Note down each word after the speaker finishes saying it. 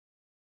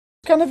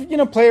kind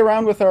of play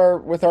around with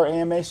our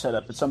AMA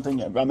setup. It's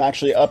something I'm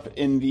actually up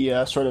in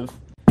the sort of,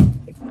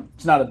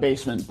 it's not a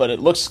basement, but it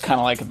looks kind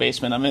of like a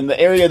basement. I'm in the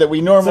area that we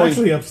It's normally.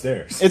 actually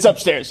upstairs. It's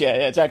upstairs. Yeah,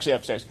 it's actually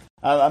upstairs.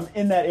 I'm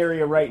in that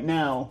area right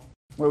now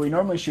where we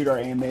normally shoot our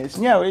AMAs.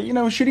 And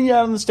yeah, shooting it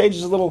out on the stage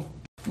is a little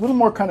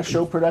more kind of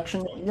show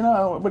production.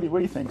 What do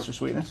you think, Sir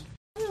Sweetness?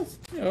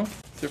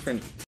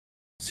 Different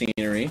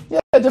scenery. Yeah,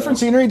 different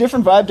scenery,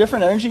 different vibe,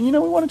 different energy. We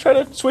want to try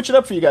to switch it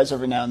up for you guys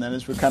every now and then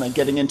as we're kind of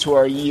getting into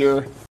our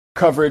year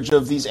coverage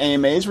of these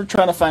AMAs. We're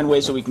trying to find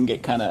ways so we can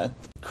get kind of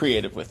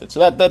creative with it.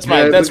 So that's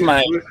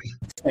my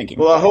thinking.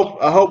 Well,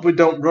 I hope we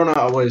don't run out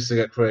of ways to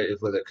get creative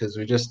with it, because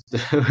we're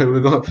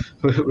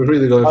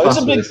really going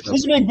fast. This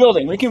is a big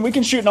building. We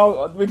can shoot in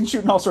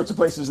all sorts of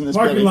places in this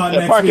Parking building. lot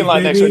next parking week,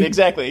 lot next baby. week.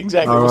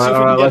 Exactly. All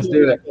right, let's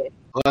do it.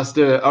 Let's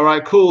do it. All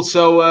right, cool.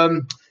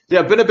 So,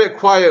 been a bit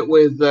quiet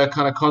with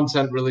kind of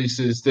content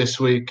releases this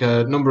week.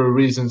 A number of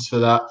reasons for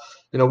that.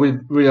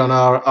 We on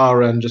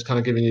our end, just kind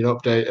of giving you an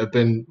update, have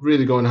been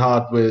really going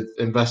hard with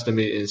investor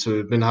meetings. So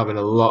we've been having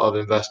a lot of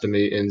investor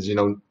meetings,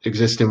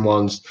 existing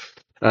ones,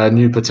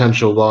 new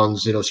potential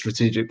ones,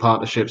 strategic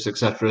partnerships,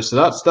 etc. So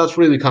that's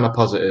really kind of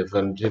positive.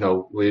 And,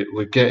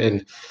 we're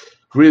getting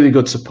really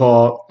good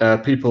support.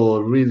 People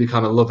are really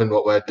kind of loving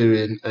what we're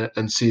doing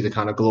and see the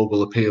kind of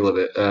global appeal of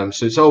it.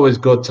 So it's always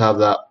good to have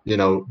that,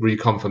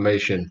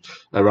 reconfirmation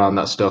around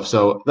that stuff.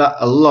 So that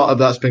a lot of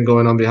that's been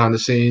going on behind the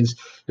scenes.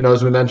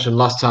 As we mentioned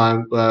last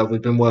time,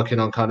 we've been working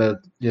on kind of,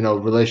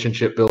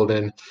 relationship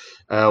building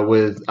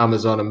with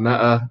Amazon and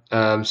Meta.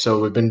 So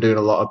we've been doing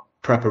a lot of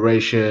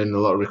preparation, a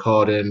lot of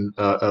recording,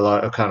 a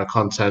lot of kind of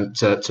content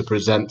to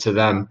present to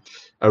them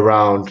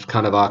around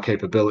kind of our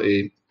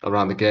capability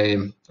around the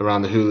game,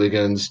 around the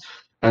hooligans.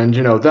 And,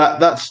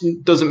 that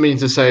doesn't mean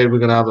to say we're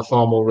going to have a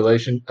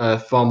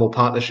formal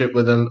partnership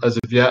with them as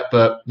of yet.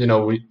 But,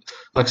 like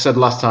I said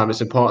last time, it's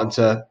important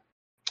to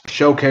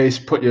showcase,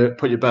 put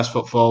your best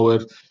foot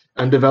forward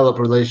and develop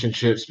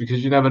relationships,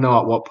 because you never know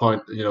at what point,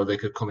 they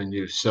could come in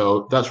use.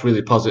 So that's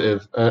really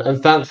positive.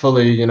 And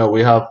thankfully,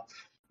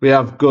 we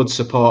have good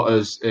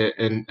supporters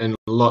in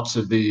lots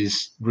of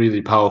these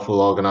really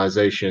powerful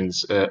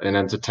organizations in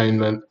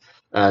entertainment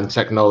and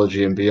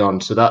technology and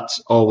beyond. So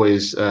that's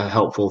always a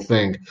helpful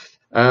thing.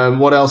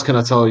 What else can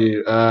I tell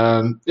you?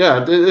 I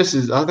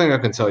think I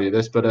can tell you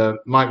this, but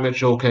Mike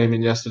Mitchell came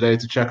in yesterday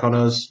to check on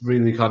us,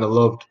 really kind of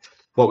loved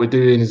what we're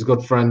doing. He's a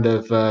good friend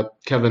of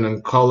Kevin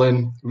and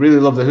Colin, really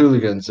loved the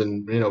hooligans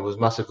and, was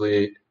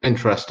massively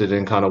interested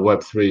in kind of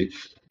Web3.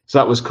 So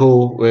that was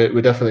cool.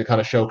 We definitely kind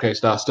of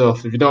showcased our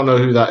stuff. If you don't know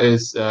who that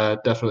is,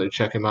 definitely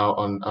check him out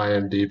on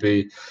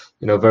IMDb.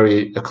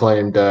 Very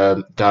acclaimed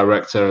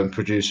director and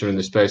producer in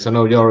the space. I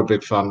know you're a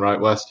big fan, right,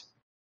 West?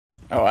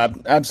 Oh,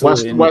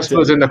 absolutely. West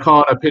was in the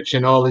corner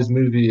pitching all his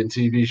movie and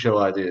TV show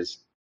ideas.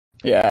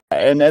 Yeah,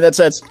 and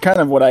that's kind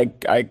of what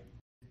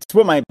it's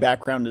what my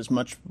background is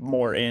much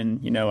more in.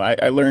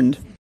 I learned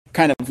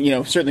kind of,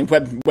 certainly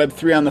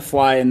Web3 on the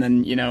fly, and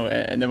then,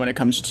 and then when it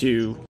comes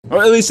to,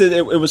 or at least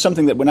it was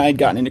something that when I had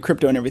gotten into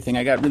crypto and everything,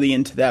 I got really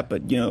into that.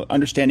 But,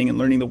 understanding and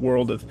learning the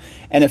world of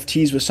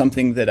NFTs was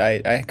something that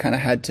I kind of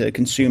had to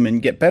consume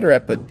and get better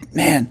at. But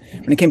man,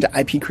 when it came to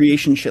IP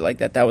creation, shit like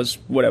that, that was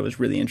what I was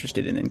really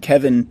interested in. And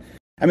Kevin,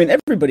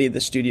 everybody at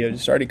the studio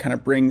just already kind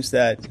of brings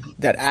that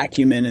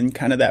acumen and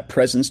kind of that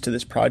presence to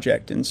this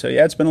project. And so,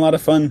 yeah, it's been a lot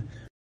of fun.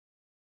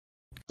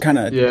 Kind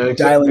of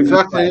dialing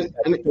exactly,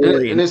 and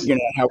it's,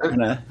 how we're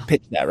gonna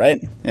pitch that, right?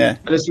 Yeah,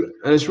 and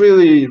it's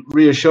really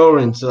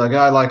reassuring to a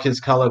guy like his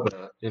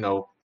caliber.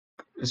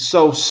 It's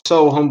so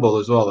humble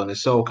as well, and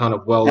it's so kind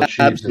of well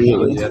achieved in the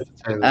entertainment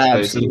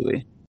space.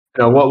 Absolutely.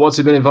 What's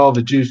he been involved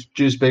with?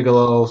 Juice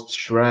Bigelow,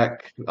 Shrek,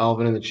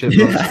 Alvin and the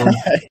Chipmunks,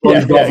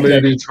 SpongeBob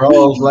movie,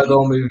 Trolls,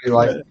 Lego movie,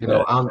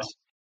 Ants.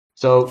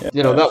 So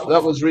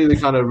that was really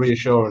kind of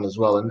reassuring as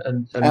well,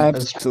 and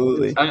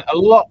absolutely, and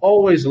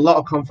always a lot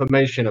of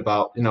confirmation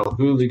about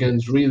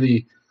hooligans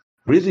really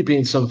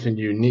being something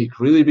unique,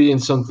 really being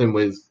something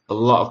with a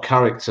lot of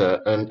character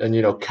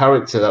and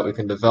character that we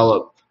can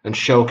develop and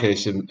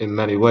showcase in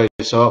many ways.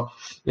 So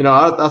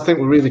I think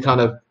we really kind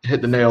of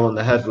hit the nail on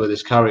the head with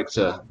this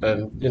character,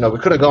 and we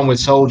could have gone with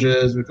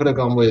soldiers, we could have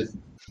gone with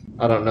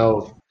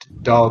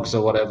dogs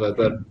or whatever,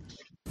 but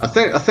I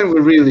think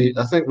we really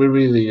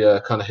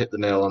kind of hit the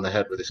nail on the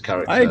head with this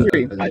character. I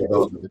agree. And the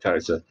development of the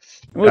character.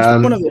 Well,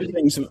 it's one of the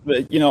things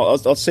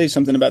that, I'll say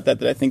something about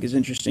that I think is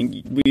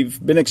interesting.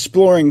 We've been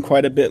exploring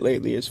quite a bit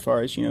lately as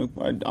far as,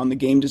 on the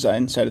game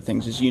design side of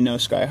things, as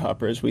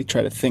Skyhopper, as we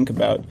try to think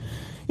about,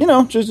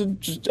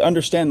 just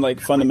understand,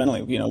 like,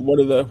 fundamentally, what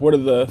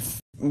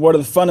are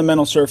the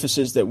fundamental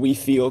surfaces that we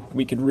feel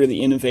we could really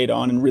innovate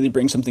on and really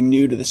bring something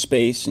new to the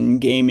space in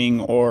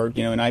gaming or,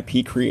 in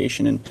IP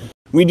creation. And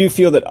we do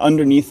feel that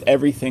underneath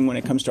everything, when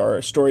it comes to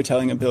our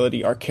storytelling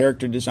ability, our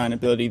character design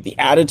ability, the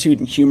attitude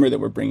and humor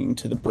that we're bringing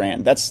to the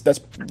brand, that's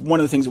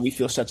one of the things that we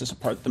feel sets us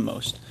apart the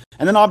most.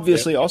 And then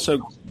obviously also,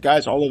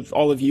 guys,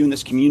 all of you in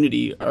this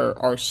community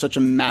are such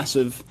a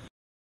massive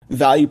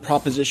value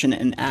proposition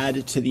and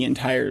add to the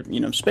entire,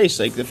 space.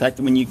 Like the fact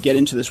that when you get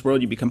into this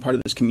world, you become part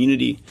of this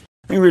community.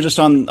 I mean, we were just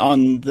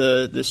on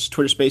this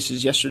Twitter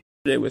Spaces yesterday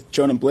with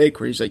Jonah Blake,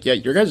 where he's like, "Yeah,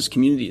 your guys'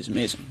 community is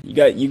amazing.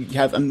 You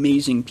have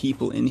amazing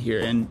people in here,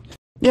 and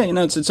yeah,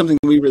 it's something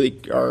we really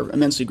are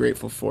immensely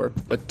grateful for.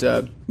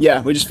 But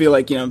yeah, we just feel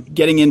like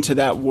getting into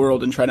that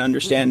world and trying to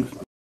understand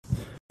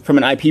from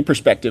an IP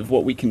perspective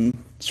what we can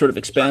sort of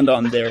expand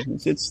on there.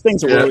 It's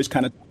things that we're always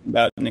kind of talking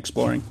about and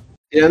exploring.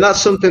 Yeah, and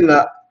that's something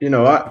that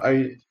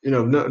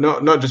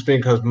not just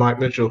because Mike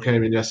Mitchell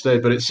came in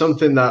yesterday, but it's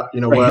something that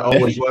we're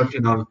always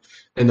working on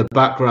in the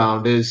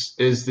background is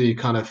the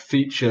kind of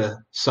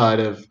feature side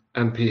of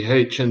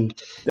MPH. And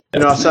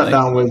I sat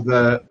down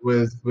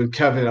with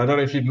Kevin. I don't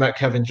know if you've met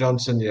Kevin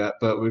Johnson yet,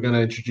 but we're going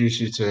to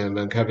introduce you to him.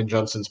 And Kevin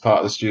Johnson's part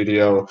of the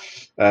studio.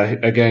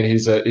 Again,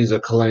 he's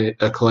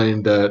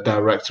acclaimed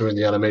director in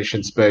the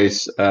animation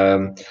space.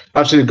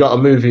 Actually, got a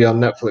movie on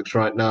Netflix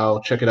right now.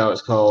 Check it out.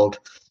 It's called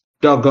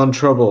Dog Gone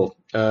Trouble.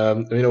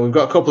 We've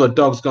got a couple of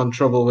Dogs Gone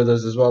Trouble with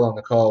us as well on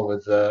the call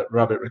with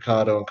Rabbit,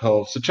 Ricardo, and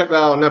Cove. So check that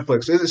out on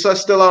Netflix. Is that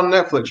still on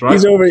Netflix, right?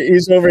 He's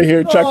over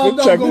here chuckling.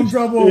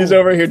 He's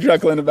over here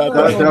chuckling about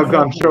that. Dog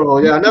Gone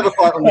Trouble. Yeah, I never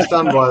quite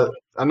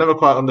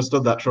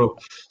understood that trouble.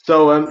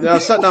 So I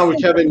sat down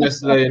with Kevin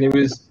yesterday, and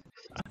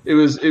he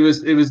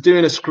was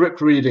doing a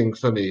script reading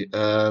for me,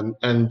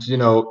 and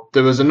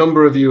there was a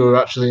number of you who were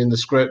actually in the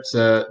script.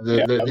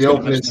 The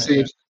opening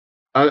scene.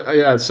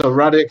 So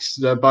Radix,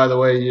 by the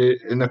way,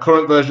 in the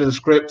current version of the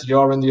script,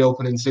 you're in the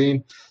opening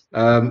scene.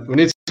 We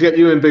need to get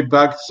you in, Big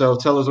Bag. So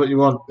tell us what you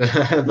want.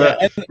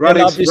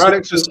 Radix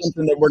is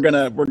something that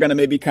we're gonna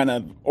maybe kind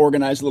of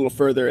organize a little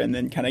further and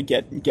then kind of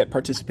get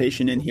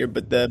participation in here.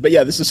 But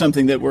yeah, this is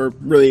something that we're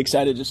really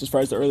excited just as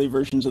far as the early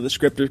versions of the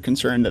script are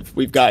concerned. That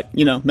we've got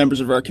members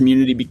of our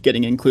community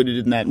getting included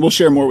in that. We'll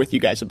share more with you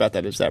guys about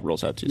that as that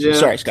rolls out too. So,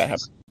 sorry, Sky.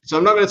 So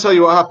I'm not going to tell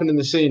you what happened in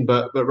the scene,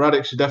 but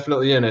Radix is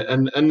definitely in it.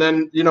 And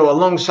then,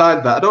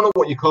 alongside that, I don't know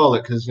what you call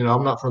it because,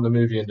 I'm not from the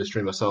movie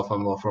industry myself.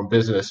 I'm more from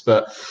business.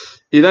 But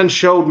he then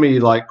showed me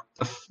like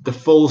the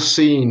full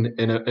scene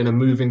in a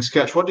moving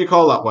sketch. What do you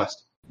call that,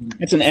 West?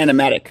 It's an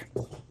animatic.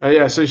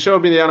 So he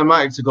showed me the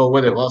animatic to go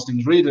with it whilst he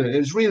was reading it. It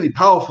was really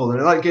powerful and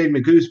it gave me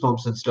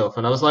goosebumps and stuff.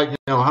 And I was like,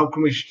 how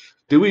can we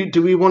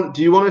do you want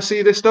to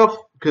see this stuff?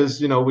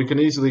 Because, we can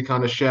easily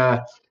kind of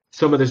share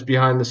some of this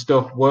behind the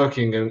stuff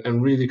working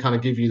and really kind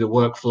of give you the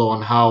workflow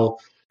on how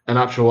an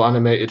actual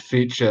animated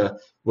feature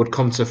would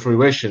come to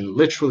fruition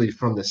literally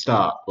from the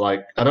start.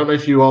 Like, I don't know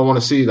if you all want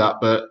to see that,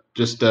 but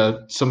just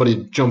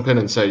somebody jump in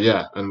and say,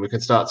 yeah, and we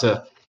can start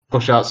to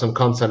push out some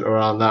content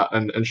around that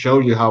and show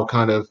you how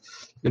kind of,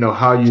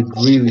 how you'd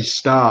really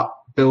start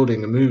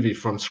building a movie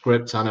from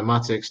script,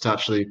 animatics to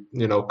actually,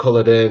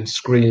 colored in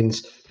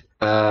screens.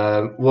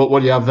 What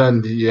do you have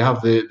then? You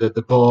have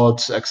the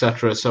boards,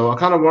 etc. So I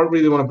kind of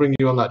really want to bring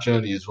you on that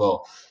journey as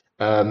well.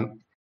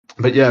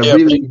 But yeah,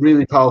 really,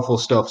 really powerful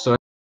stuff. So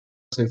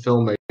in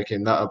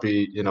filmmaking, that'll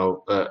be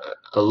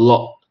a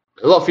lot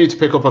for you to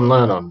pick up and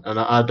learn on, and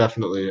I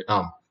definitely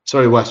am.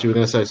 Sorry, Wes, you were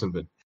going to say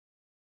something.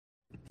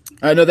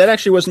 No, that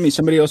actually wasn't me.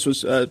 Somebody else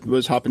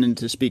was hopping in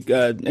to speak.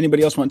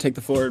 Anybody else want to take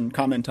the floor and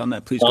comment on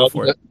that? Please go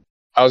for it.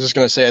 I was just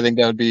going to say I think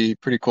that would be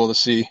pretty cool to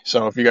see.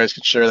 So if you guys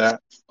could share that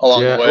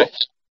along the way.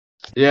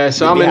 Yeah,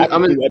 so I'm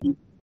in.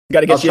 Got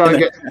to get you in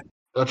there.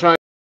 I'll try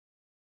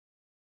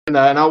in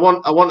there, and I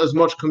want as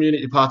much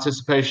community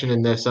participation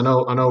in this. I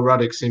know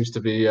Radix seems to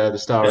be the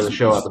star of the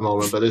show at the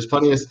moment, but there's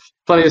plenty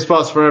of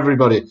spots for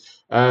everybody.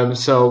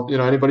 So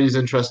anybody who's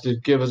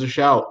interested, give us a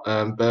shout.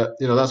 But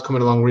that's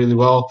coming along really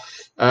well.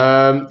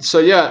 So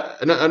yeah,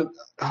 and I'm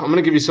going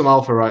to give you some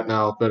alpha right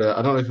now, but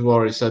I don't know if you've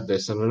already said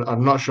this, and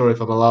I'm not sure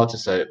if I'm allowed to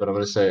say it, but I'm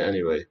going to say it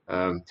anyway.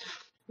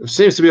 There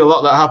seems to be a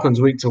lot that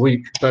happens week to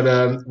week,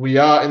 but we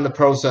are in the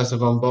process of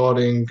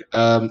onboarding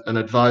an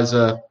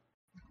advisor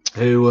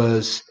who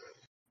was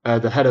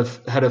the head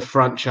of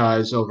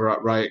franchise over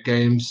at Riot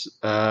Games,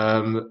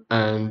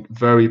 and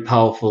very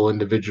powerful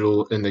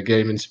individual in the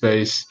gaming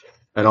space,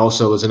 and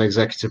also was an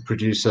executive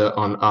producer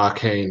on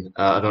Arcane.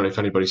 I don't know if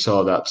anybody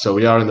saw that. So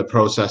we are in the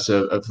process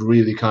of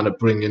really kind of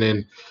bringing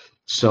in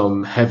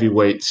some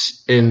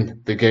heavyweights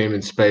in the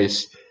gaming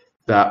space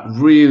that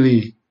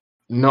really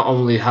not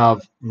only have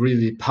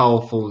really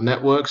powerful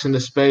networks in the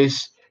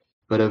space,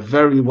 but are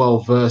very well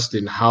versed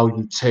in how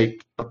you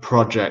take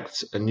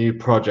a new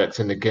project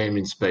in the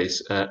gaming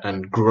space,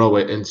 and grow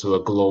it into a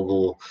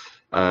global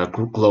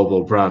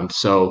brand.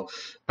 So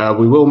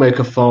we will make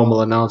a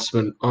formal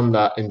announcement on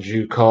that in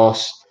due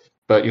course,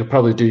 but you'll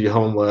probably do your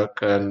homework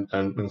and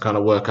kind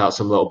of work out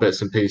some little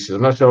bits and pieces.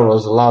 I'm not sure I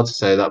was allowed to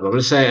say that, but I'm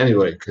going to say it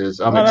anyway because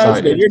I'm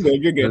excited.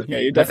 You're good. Yeah,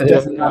 you're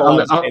definitely not allowed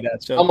to say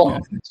that.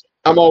 So,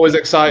 I'm always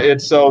excited,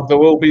 so there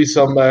will be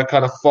some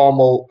kind of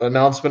formal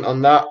announcement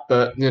on that.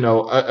 But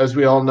as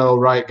we all know,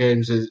 Riot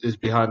Games is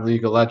behind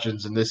League of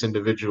Legends, and this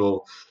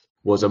individual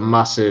was a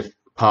massive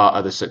part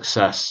of the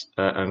success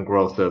and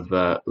growth of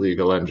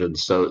League of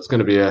Legends. So it's going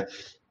to be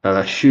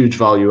a huge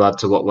value add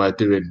to what we're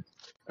doing.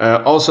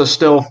 Also,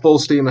 still full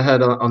steam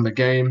ahead on the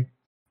game.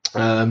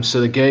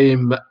 So the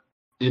game,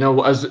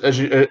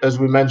 as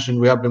we mentioned,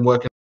 we have been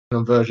working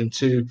on version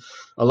 2.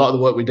 A lot of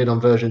the work we did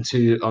on version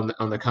 2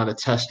 on the kind of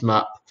test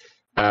map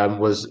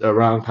was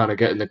around kind of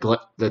getting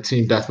the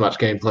team deathmatch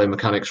gameplay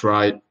mechanics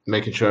right,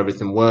 making sure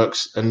everything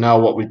works. And now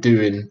what we're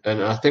doing,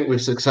 and I think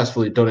we've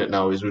successfully done it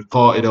now, is we've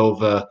ported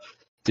over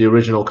the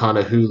original kind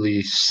of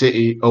Hooli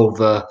city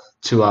over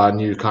to our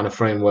new kind of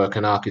framework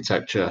and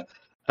architecture.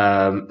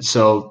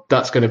 So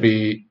that's going to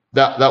be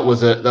that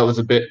was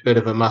a bit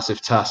of a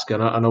massive task,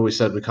 and I know we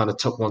said we kind of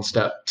took one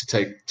step to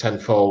take 10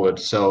 forward.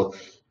 So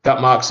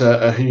that marks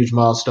a huge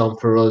milestone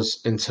for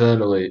us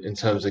internally in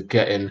terms of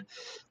getting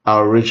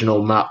our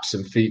original maps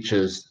and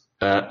features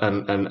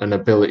and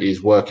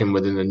abilities working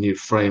within the new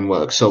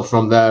framework. So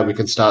from there, we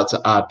can start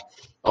to add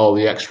all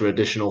the extra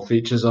additional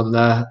features on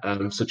there,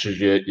 such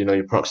as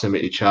your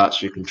proximity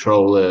charts, your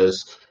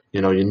controllers,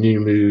 your new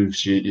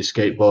moves, your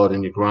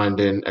skateboarding, your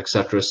grinding,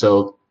 etc.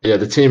 So yeah,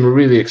 the team are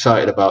really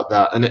excited about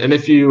that. And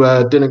if you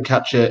didn't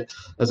catch it,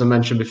 as I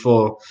mentioned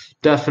before,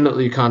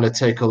 definitely kind of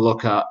take a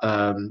look at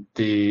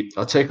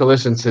take a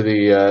listen to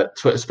the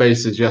Twitter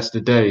Spaces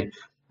yesterday.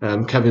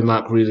 Kevin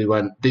Mack really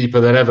went deeper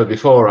than ever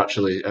before,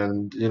 actually,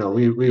 and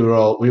we were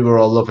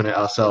all loving it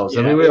ourselves.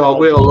 Yeah, I mean, we all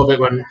love it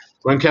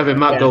when Kevin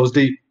Mack goes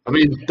deep. I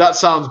mean, that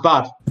sounds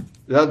bad.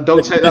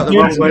 Don't take that the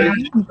wrong way.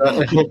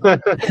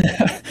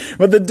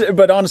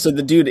 But honestly,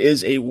 the dude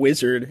is a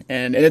wizard,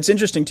 and it's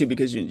interesting too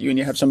because when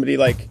you have somebody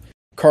like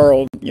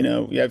Carl,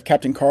 you have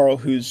Captain Carl,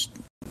 who's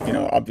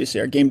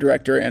obviously our game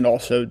director, and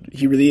also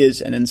he really is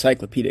an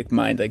encyclopedic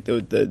mind. Like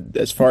the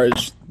as far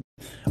as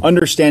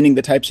understanding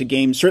the types of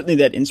games, certainly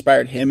that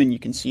inspired him, and you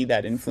can see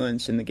that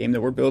influence in the game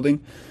that we're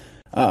building.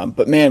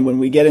 But man,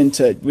 when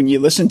you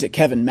listen to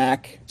Kevin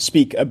Mack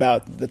speak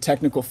about the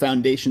technical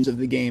foundations of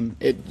the game,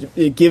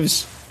 it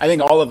gives, I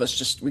think, all of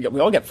us we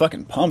all get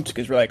fucking pumped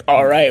because we're like,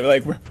 all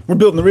right, we're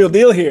building the real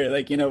deal here.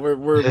 Like,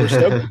 we're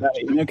stoked about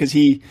it, because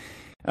he.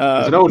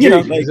 He's an OG.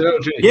 He's an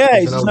OG. Yeah,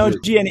 he's an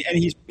OG, and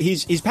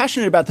he's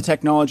passionate about the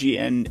technology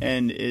and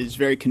is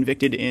very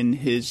convicted in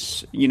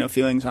his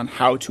feelings on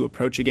how to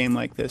approach a game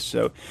like this.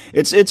 So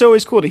it's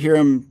always cool to hear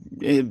him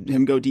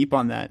go deep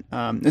on that,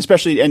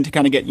 especially and to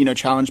kind of get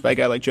challenged by a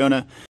guy like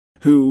Jonah,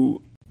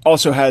 who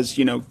also has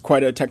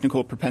quite a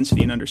technical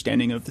propensity and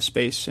understanding of the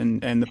space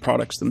and the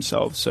products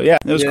themselves. So yeah,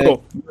 it was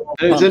cool.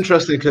 And it's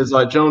interesting because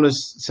like Jonah and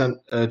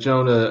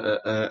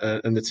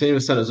the team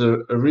have sent us a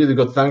really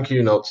good thank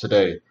you note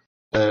today.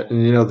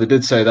 And they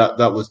did say that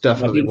was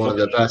definitely one of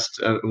the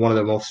best, one of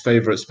the most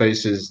favorite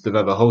spaces they've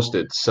ever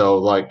hosted.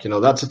 So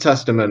that's a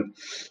testament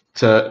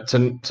to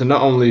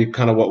not only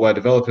kind of what we're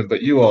developing,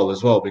 but you all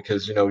as well,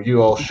 because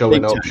you all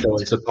showing up,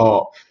 showing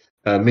support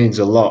means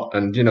a lot.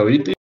 And you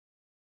deep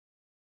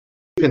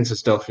into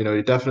stuff, he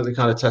definitely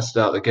kind of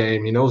tested out the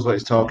game. He knows what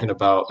he's talking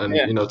about, and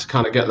to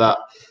kind of get that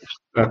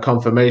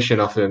confirmation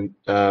off him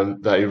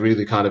that he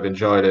really kind of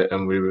enjoyed it,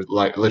 and we were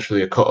like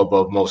literally a cut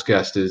above most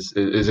guests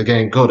is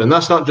again good. And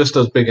that's not just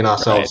us bigging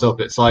ourselves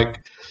up. It's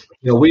like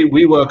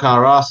we work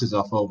our asses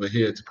off over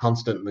here to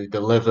constantly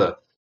deliver,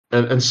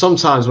 and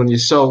sometimes when you're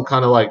so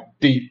kind of like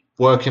deep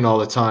working all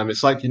the time,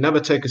 it's like you never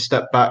take a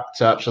step back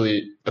to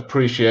actually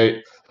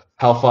appreciate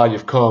how far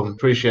you've come,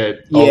 appreciate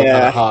all the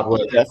kind of hard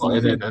work you're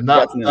putting in, and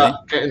that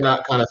getting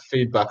that kind of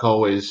feedback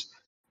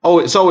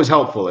it's always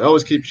helpful. It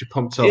always keeps you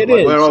pumped up.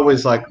 We're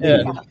always like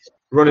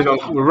running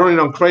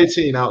on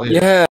creatine out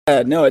here.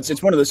 Yeah, no,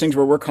 it's one of those things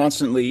where we're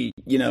constantly,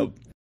 and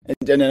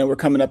then we're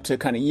coming up to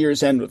kind of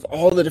year's end with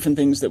all the different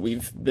things that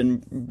we've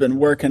been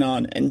working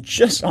on, and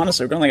just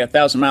honestly, we're going like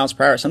 1,000 miles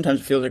per hour. Sometimes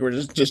it feels like we're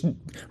just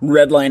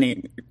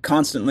redlining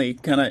constantly,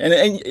 kind of.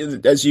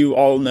 And as you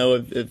all know,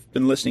 have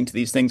been listening to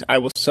these things, I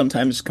will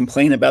sometimes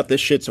complain about this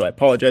shit, so I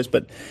apologize.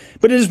 But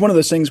it is one of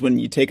those things when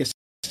you take a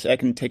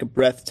second, take a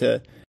breath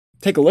to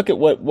take a look at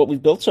what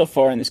we've built so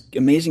far and this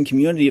amazing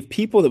community of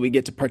people that we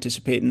get to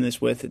participate in this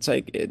with. It's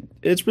like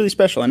it's really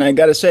special. And I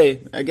got to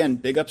say, again,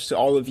 big ups to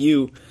all of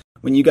you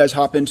when you guys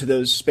hop into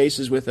those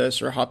spaces with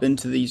us or hop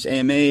into these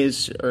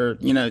AMAs or,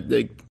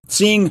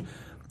 seeing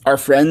our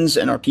friends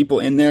and our people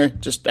in there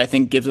just, I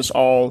think, gives us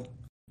all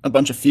a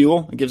bunch of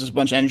fuel. It gives us a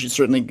bunch of energy.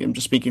 Certainly, I'm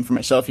just speaking for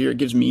myself here. It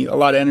gives me a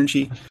lot of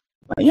energy.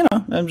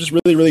 I'm just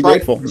really, really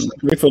grateful.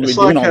 Grateful to be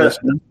doing all this.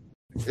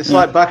 It's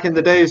like back in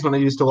the days when I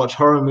used to watch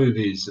horror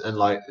movies and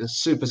like it's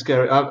super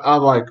scary. I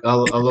love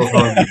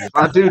horror movies.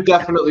 I do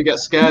definitely get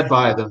scared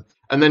by them.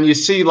 And then you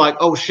see like,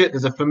 oh shit,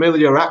 there's a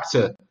familiar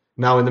actor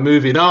now in the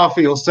movie. Now I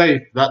feel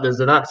safe that there's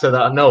an actor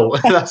that I know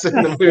that's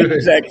in the movie.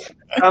 Exactly.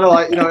 Kind of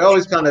like, it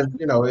always kind of,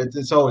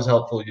 it's always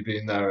helpful you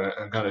being there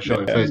and kind of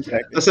showing face.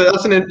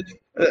 Exactly.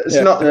 It's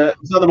not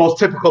the most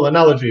typical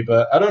analogy,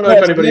 but I don't know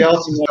if anybody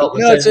else has felt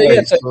the same way.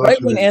 It's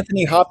right when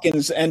Anthony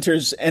Hopkins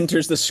enters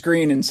the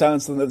screen and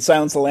silence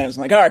the lamps.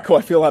 I'm like, all right, cool.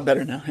 I feel a lot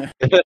better now.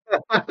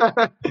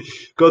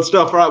 Good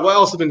stuff. Right, what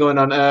else has been going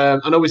on?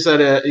 I know we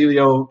said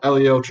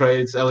Elio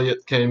trades.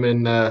 Elliot came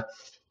in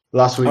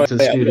last week to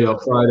the studio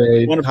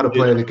Friday. Had a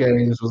play of the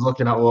games. Was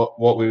looking at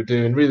what we were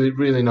doing. Really,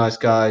 really nice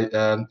guy.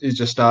 He's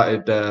just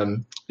started.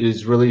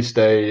 He's released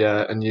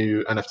a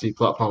new NFT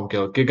platform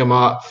called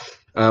Gigamart.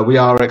 We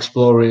are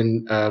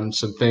exploring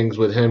some things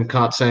with him.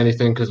 Can't say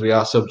anything because we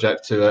are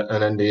subject to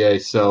an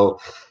NDA.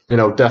 So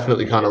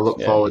definitely kind of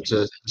look forward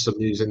to some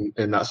news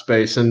in that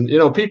space. And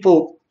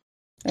people.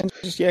 And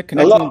just connecting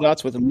the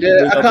dots with him.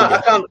 Yeah,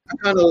 I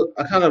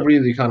kind of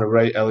really kind of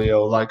rate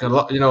Elio. Like a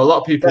lot, a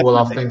lot of people will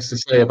have things to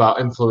say about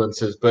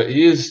influencers, but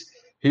he's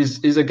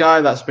a guy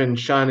that's been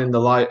shining the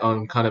light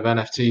on kind of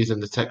NFTs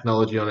and the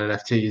technology on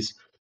NFTs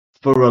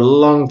for a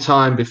long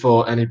time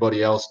before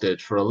anybody else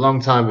did. For a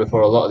long time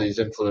before a lot of these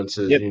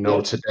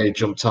influencers, today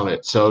jumped on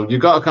it. So you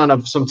got to kind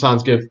of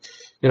sometimes give,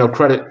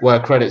 credit where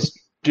credit's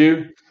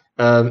due.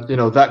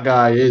 That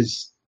guy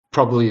is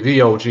probably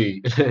the OG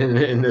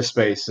in this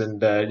space, and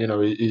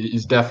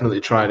he's definitely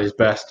tried his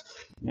best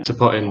to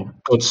put in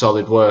good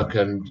solid work,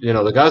 and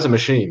the guy's a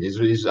machine.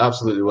 He's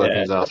absolutely working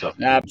his ass off.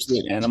 An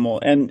absolute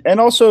animal, and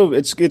also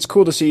it's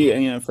cool to see,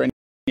 for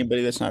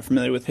anybody that's not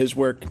familiar with his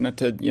work, not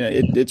to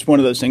it's one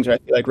of those things where I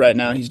feel like right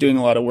now he's doing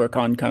a lot of work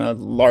on kind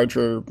of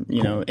larger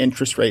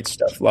interest rate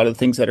stuff, a lot of the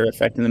things that are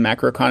affecting the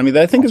macroeconomy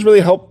that I think is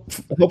really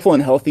helpful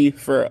and healthy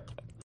for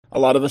a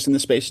lot of us in the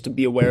space to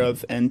be aware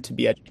of and to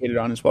be educated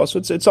on as well. So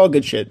it's all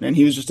good shit. And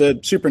he was just a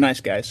super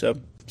nice guy. So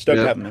stoked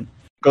to have him in.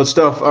 Good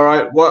stuff. All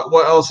right.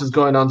 What else is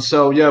going on?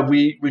 So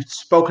we've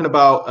spoken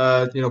about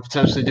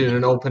potentially doing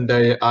an open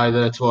day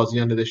either towards the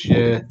end of this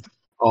year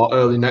or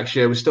early next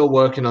year. We're still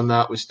working on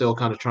that. We're still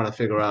kind of trying to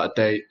figure out a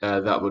date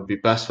that would be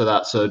best for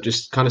that. So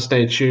just kind of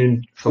stay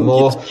tuned for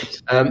more.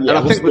 And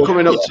I think we're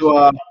coming up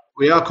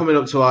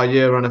to our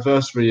year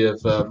anniversary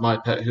of My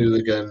Pet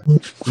Hooligan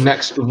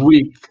next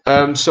week.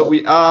 So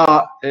we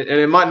are, and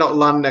it might not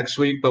land next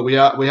week, but we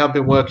have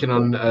been working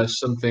on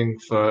something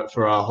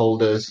for our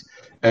holders.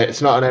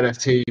 It's not an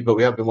NFT, but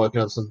we have been working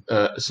on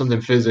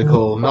something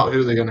physical, not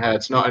hooligan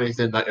heads, not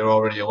anything that you're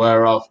already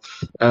aware of.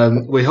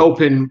 We're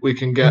hoping we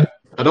can get.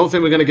 I don't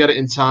think we're going to get it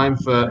in time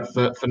for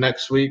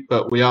next week,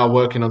 but we are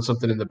working on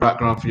something in the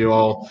background for you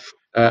all.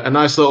 A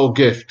nice little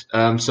gift.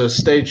 So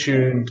stay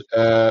tuned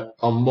for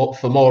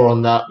more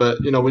on that. But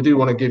we do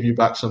want to give you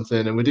back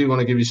something, and we do want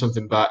to give you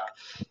something back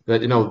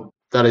that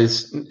that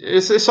is.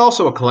 It's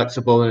also a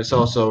collectible, and it's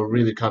also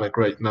really kind of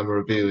great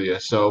memorabilia.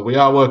 So we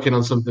are working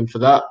on something for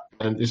that,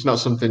 and it's not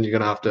something you're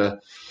going to have to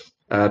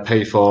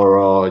pay for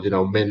or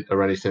mint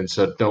or anything.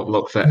 So don't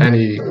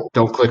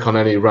click on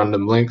any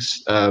random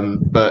links.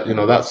 But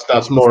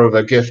that's more of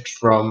a gift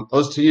from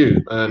us to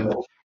you, and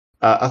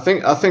I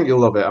think you'll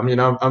love it. I mean,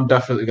 I'm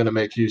definitely going to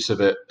make use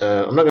of it.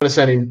 I'm not going to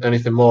say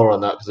anything more on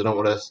that because I don't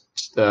want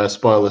to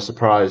spoil the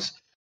surprise.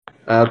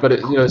 But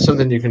it's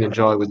something you can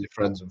enjoy with your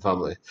friends and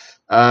family.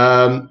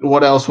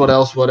 What else? What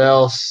else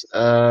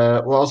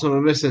am I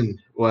missing,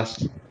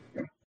 Wes?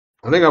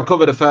 I think I've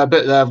covered a fair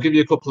bit there. I'll give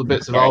you a couple of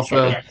bits of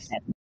alpha.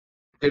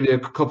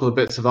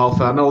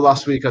 I know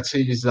last week I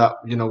teased that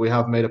we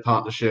have made a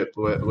partnership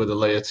with a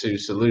layer 2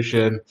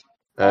 solution.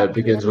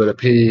 Begins with a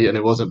P, and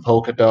it wasn't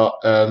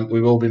Polkadot.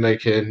 We will be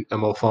making a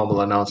more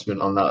formal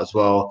announcement on that as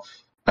well.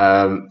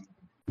 I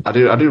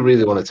do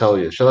really want to tell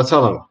you. Shall I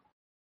tell them?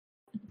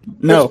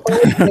 No.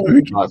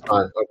 That's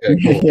fine. Okay,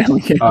 cool. Yeah,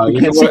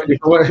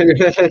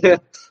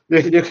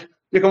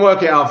 you can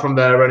work it out from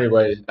there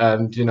anyway.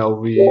 And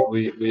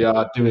we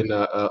are doing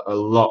a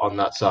lot on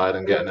that side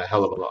and getting a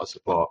hell of a lot of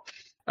support.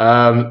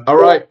 All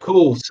right,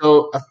 cool.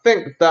 So I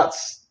think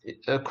that's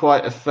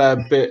quite a fair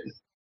bit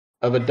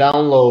of a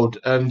download.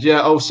 And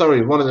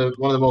one of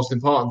the most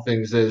important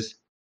things is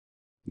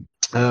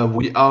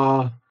we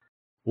are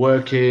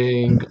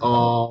working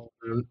on.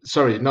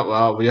 Sorry, not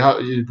well. We are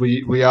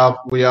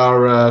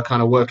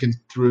kind of working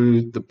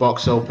through the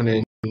box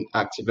opening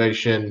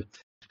activation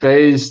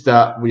phase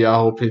that we are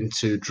hoping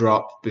to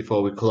drop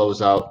before we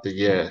close out the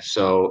year.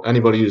 So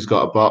anybody who's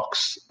got a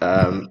box,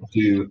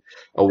 do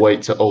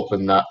await to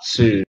open that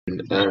soon. And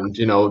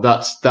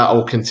that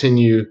will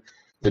continue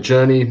the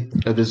journey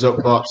of the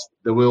Zuck box.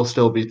 There will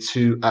still be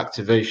 2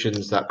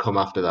 activations that come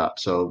after that.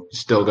 So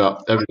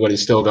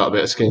everybody's still got a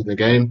bit of skin in the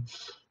game.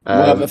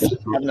 We'll have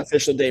an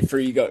official date for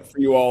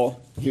you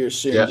all here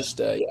soon. Yeah.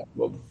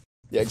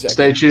 Exactly.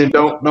 Stay tuned.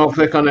 Don't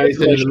click on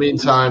anything in the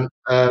meantime.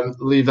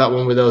 Leave that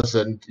one with us,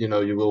 and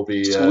you will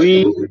be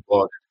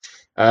rewarded.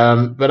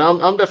 But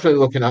I'm definitely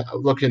looking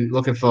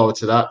forward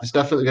to that. It's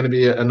definitely going to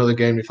be another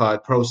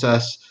gamified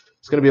process.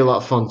 It's going to be a lot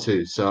of fun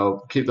too.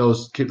 So keep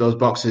those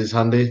boxes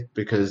handy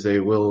because they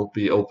will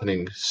be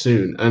opening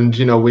soon. And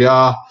we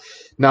are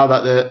now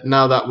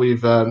that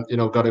we've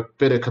got a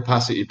bit of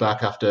capacity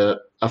back after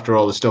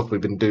all the stuff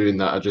we've been doing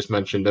that I just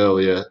mentioned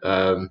earlier.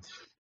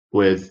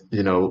 With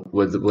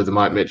the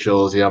Mike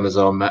Mitchells, the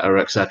Amazon, Meta,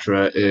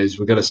 etc., is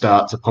we're going to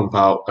start to pump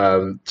out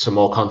some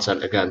more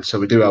content again. So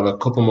we do have a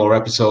couple more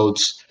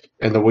episodes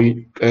in the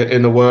week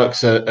in the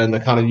works, and the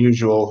kind of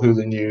usual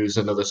Hulu news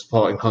and other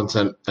supporting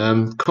content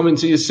coming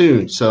to you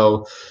soon.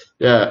 So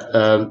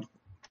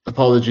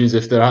apologies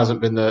if there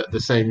hasn't been the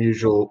same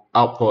usual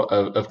output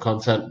of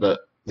content, but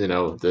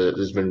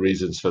there's been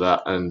reasons for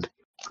that, and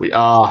we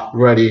are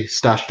ready,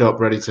 stashed up,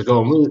 ready to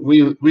go. And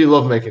we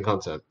love making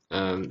content.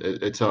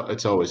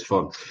 It's always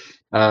fun.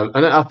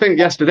 And I think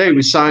yesterday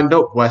we signed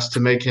up, Wes, to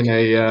making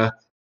a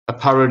a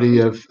parody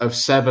of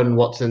Seven,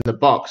 What's in the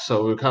Box.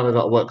 So we kind of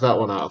got to work that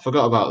one out. I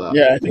forgot about that.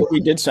 Yeah, I think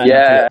we did sign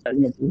up for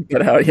that.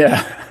 Get out,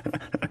 yeah.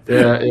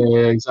 Yeah,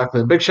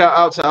 exactly. Big shout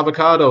out to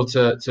Avocado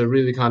to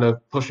really kind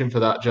of pushing for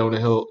that Jonah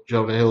Hill.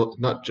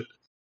 Not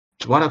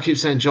why do I keep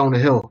saying Jonah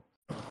Hill?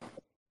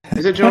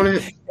 Is it Jonah?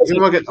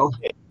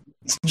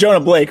 It's Jonah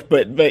Blake,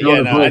 but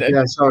Jonah yeah, Blake,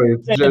 yeah, sorry,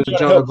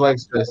 Jonah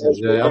Blake's versus.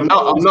 Yeah, I'm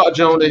not a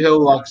Jonah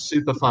Hill like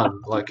super fan.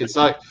 Like it's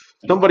like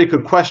somebody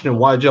could question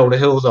why Jonah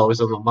Hill's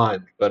always on my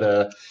mind,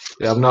 but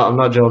yeah, I'm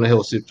not Jonah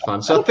Hill super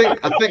fan. So I think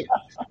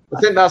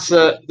that's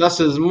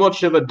as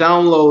much of a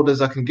download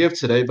as I can give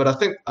today. But I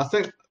think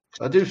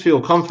I do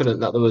feel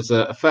confident that there was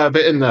a fair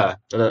bit in there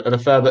and a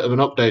fair bit of an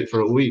update for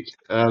a week.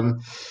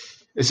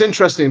 It's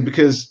interesting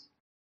because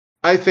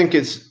I think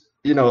it's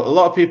a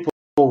lot of people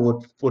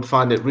would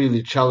find it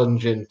really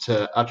challenging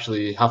to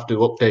actually have to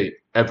update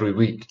every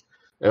week.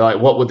 Like,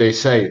 what would they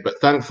say? But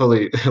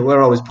thankfully,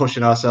 we're always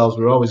pushing ourselves.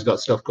 We've always got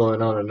stuff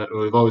going on, and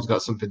we've always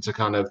got something to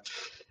kind of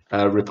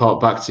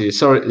report back to you.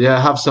 Sorry, yeah,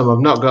 I have some. I've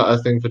not got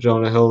a thing for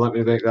Jonah Hill. Let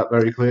me make that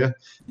very clear.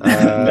 I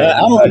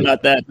don't know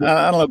about that.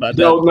 I don't know about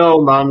that.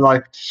 No, man.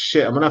 Like,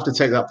 shit, I'm gonna have to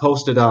take that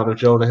poster down of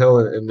Jonah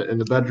Hill in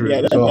the bedroom.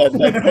 Yeah, as well.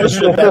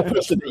 that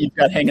poster that you've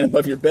got hanging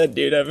above your bed,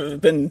 dude.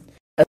 I've been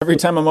every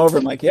time I'm over,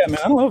 I'm like, yeah, man,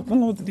 I don't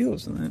know what the deal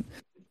is.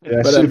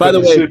 Yeah, but by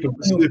the way,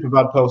 super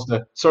bad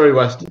poster. Sorry,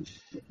 West.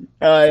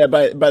 Yeah.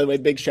 By the way,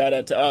 big shout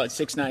out to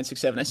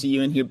 6967. I see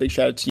you in here. Big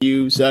shout out to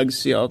you,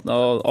 Zugs,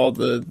 all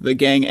the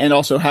gang, and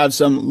also have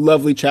some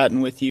lovely chatting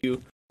with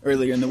you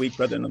earlier in the week,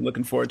 brother. And I'm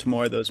looking forward to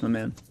more of those, my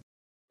man.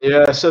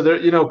 Yeah, so there,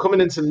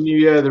 coming into the new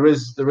year, there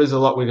is a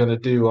lot we're going to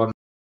do on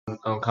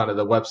kind of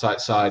the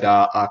website side,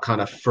 our kind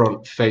of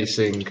front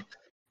facing.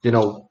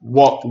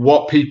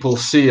 What people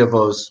see of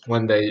us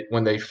when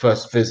they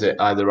first visit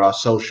either our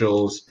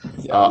socials,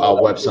 our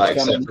website,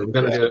 etc.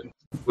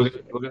 We're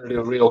gonna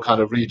do a real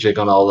kind of rejig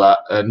on all that,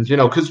 and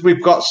because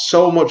we've got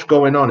so much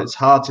going on, it's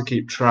hard to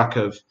keep track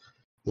of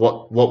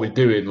what we're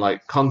doing.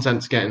 Like,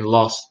 content's getting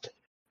lost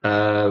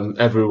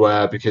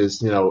everywhere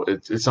because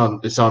it's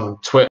on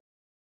Twitter.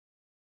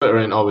 Twitter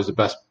ain't always the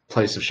best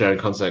place of sharing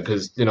content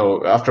because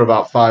after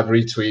about 5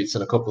 retweets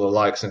and a couple of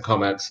likes and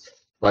comments,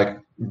 like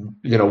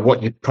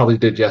what you probably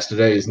did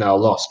yesterday is now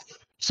lost.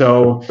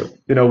 So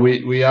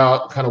we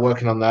are kind of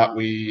working on that.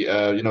 We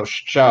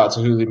shout out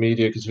to Hulu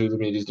Media because Hulu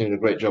Media is doing a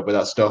great job with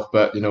that stuff.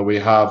 But we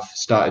have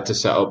started to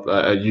set up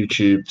a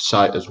YouTube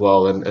site as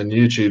well, and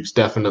YouTube's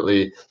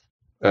definitely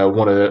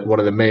one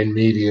of the main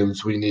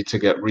mediums we need to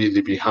get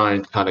really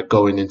behind, kind of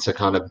going into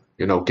kind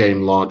of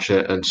game launch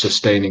and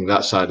sustaining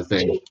that side of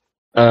things.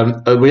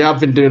 We have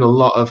been doing a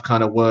lot of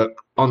kind of work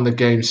on the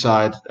game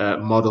side,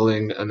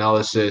 modeling,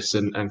 analysis,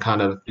 and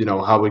kind of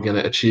how we're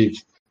going to achieve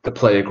the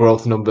player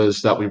growth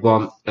numbers that we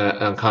want,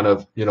 and kind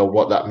of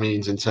what that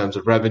means in terms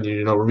of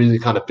revenue. Really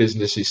kind of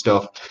businessy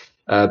stuff.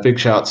 Big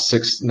shout out to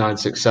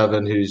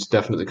 6967, who's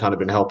definitely kind of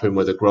been helping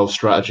with a growth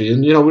strategy,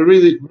 and we're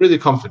really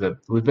confident.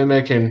 We've been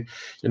making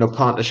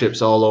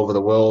partnerships all over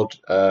the world,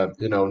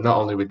 not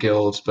only with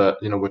guilds but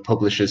with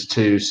publishers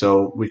too,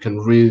 so we can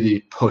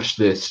really push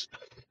this.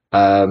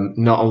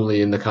 Not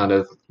only in the kind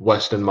of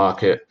Western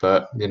market,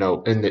 but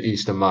in the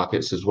Eastern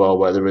markets as well,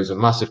 where there is a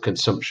massive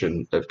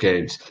consumption of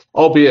games,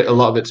 albeit a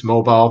lot of it's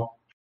mobile.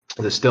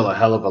 There's still a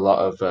hell of a lot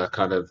of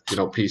kind of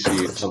PC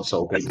and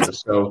console gamers.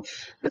 So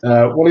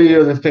one of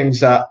the other things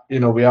that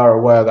we are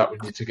aware that we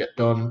need to get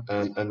done,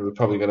 and we're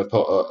probably going to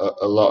put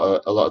a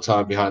lot of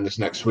time behind this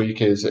next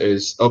week, is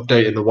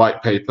updating the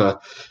white paper.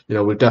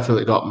 We've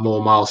definitely got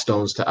more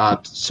milestones to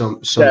add.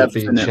 Some have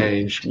been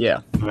changed. Yeah,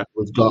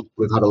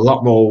 we've had a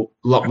lot more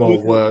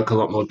work, a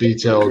lot more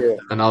detailed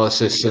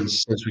analysis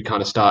since we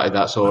kind of started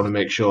that. So I want to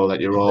make sure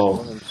that you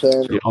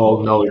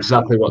all know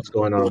exactly what's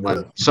going on and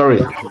when.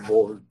 Sorry.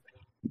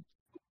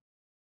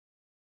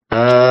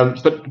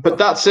 But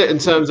that's it in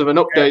terms of an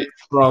update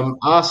from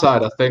our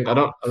side. I think I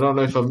don't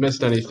know if I've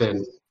missed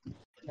anything.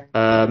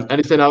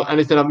 Anything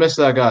I've missed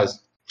there,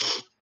 guys?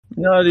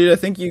 No, dude. I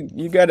think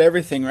you got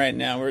everything right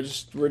now. We're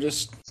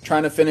just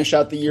trying to finish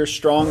out the year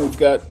strong. We've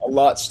got a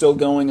lot still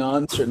going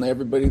on. Certainly,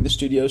 everybody in the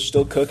studio is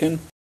still cooking.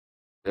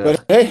 Yeah.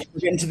 But hey, we're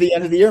getting to the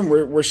end of the year, and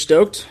we're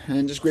stoked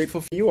and just grateful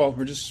for you all.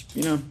 We're just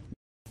this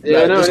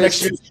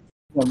next year.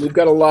 We've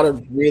got a lot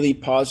of really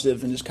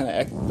positive and just kind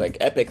of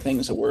epic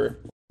things that we're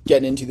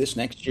getting into this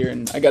next year,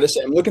 and I gotta say,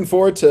 I'm looking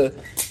forward to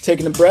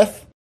taking a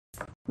breath,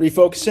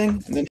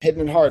 refocusing, and then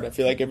hitting it hard. I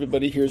feel like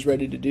everybody here is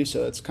ready to do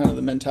so. That's kind of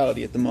the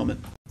mentality at the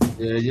moment.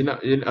 Yeah,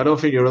 I don't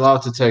think you're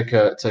allowed to take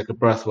a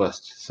breath,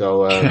 West.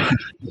 So I'm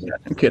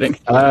kidding.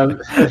 All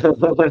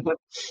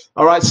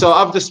right, so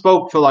I've just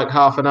spoke for like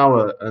half an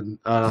hour, and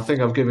I think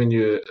I've given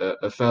you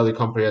a fairly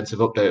comprehensive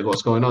update of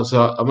what's going on.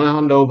 So I'm going to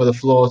hand over the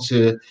floor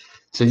to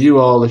you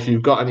all. If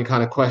you've got any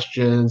kind of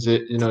questions,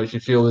 if you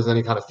feel there's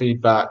any kind of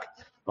feedback,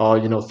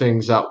 or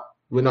things that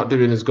we're not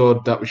doing as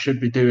good that we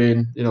should be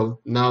doing,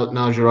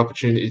 now's your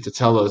opportunity to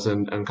tell us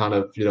and kind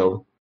of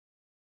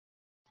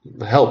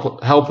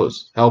help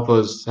us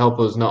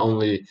not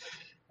only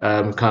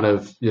kind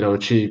of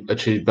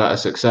achieve better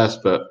success,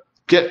 but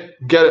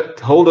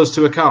hold us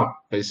to account,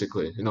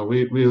 basically. You know,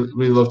 we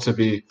love to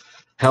be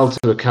held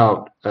to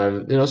account,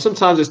 and you know,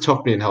 sometimes it's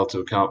tough being held to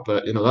account,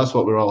 but you know, that's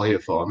what we're all here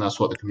for, and that's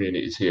what the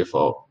community is here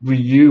for.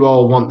 You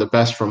all want the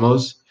best from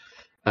us,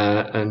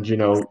 and you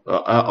know,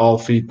 all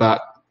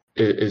feedback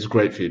is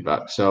great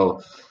feedback.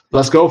 So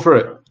let's go for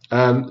it.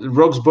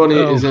 Rugs Bunny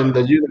is in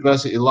the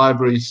university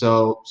library,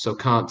 so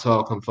can't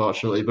talk,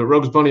 unfortunately. But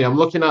Rugs Bunny, I'm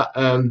looking at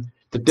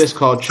the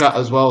Discord chat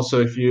as well.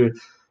 So if you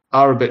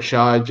are a bit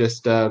shy,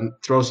 just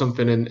throw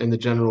something in the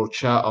general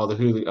chat or the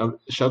Hooligan.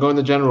 Shall I go in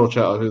the general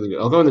chat or Hooligan?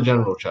 I'll go in the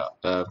general chat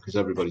because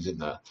everybody's in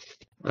there.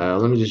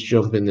 Let me just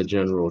jump in the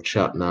general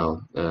chat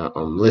now.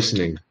 I'm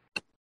listening.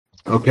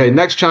 Okay,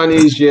 next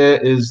Chinese year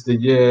is the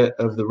year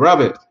of the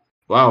rabbit.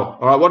 Wow.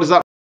 All right, what does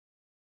that?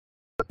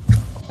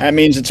 That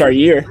means it's our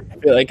year. I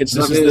feel like it's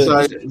just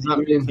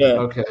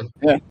okay.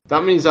 Yeah.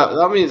 That means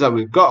that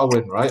we've got to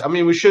win, right? I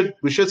mean, we should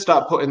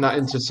start putting that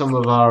into some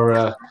of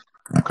our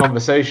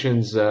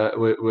conversations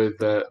with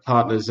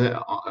partners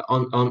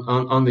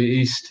on the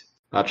East,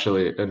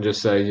 actually, and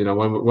just say, you know,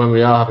 when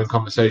we are having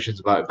conversations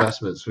about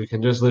investments, we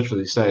can just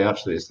literally say,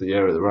 actually, it's the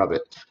year of the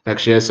rabbit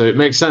next year. So it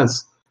makes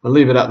sense. I'll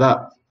leave it at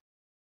that.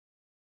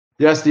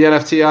 Yes, the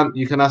NFT Ant,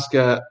 you can ask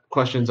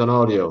questions on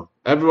audio.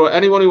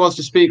 Anyone who wants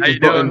to speak,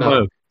 just put in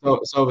now. So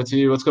it's over to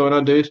you. What's going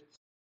on, dude?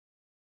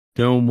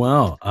 Doing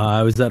well.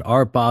 I was at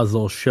Art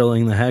Basel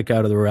shilling the heck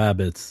out of the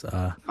rabbits.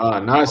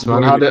 Nice,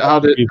 man. How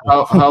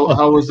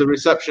was the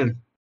reception?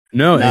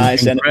 No, nice.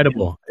 It's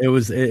incredible.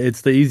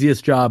 It's the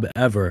easiest job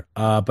ever.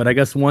 But I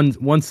guess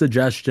one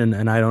suggestion,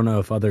 and I don't know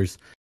if others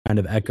kind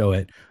of echo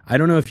it. I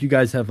don't know if you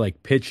guys have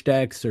like pitch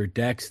decks or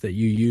decks that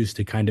you use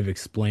to kind of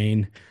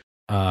explain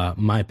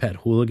My Pet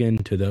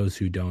Hooligan to those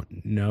who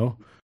don't know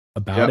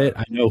about it.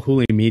 I know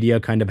Hooli Media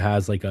kind of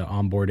has like an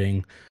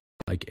onboarding,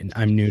 like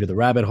I'm new to the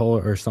rabbit hole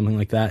or something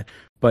like that.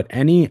 But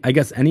any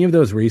of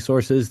those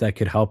resources that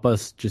could help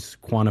us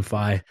just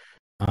quantify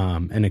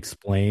and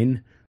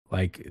explain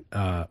like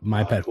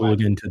My Pet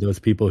Hooligan to those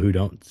people who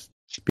don't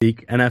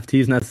speak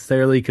NFTs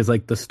necessarily, because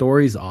like the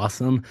story's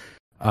awesome,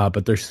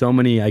 but there's so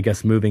many, I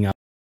guess, moving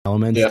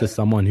elements to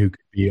someone who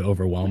could be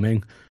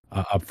overwhelming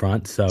up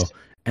front. So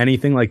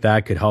anything like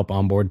that could help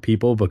onboard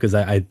people, because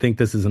I think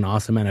this is an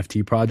awesome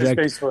NFT project,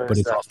 but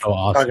it's also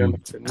awesome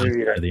for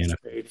the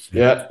NFT.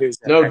 Yeah,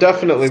 no,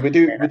 definitely. We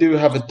do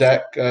have a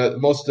deck.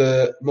 Most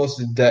of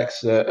the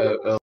decks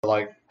are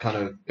like kind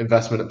of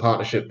investment and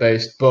partnership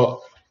based, but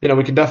you know,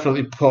 we can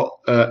definitely put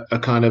a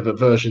kind of a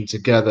version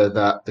together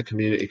that the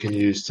community can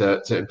use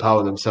to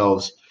empower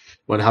themselves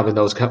when having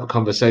those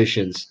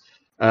conversations.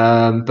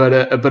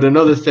 But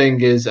another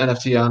thing is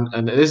NFT,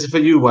 and this is for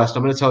you, West.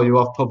 I'm going to tell you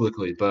off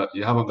publicly, but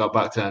you haven't got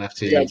back to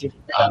NFT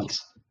and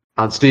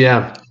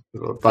DM.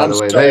 By the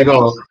way, there you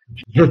go.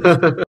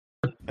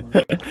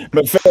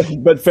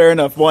 but fair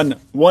enough.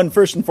 One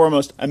first and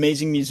foremost,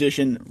 amazing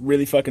musician.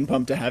 Really fucking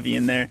pumped to have you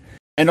in there.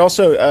 And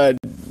also,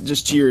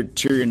 just to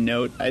your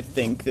note, I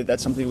think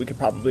that's something we could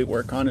probably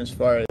work on as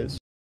far as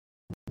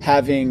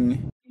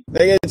having.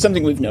 Like, it's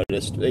something we've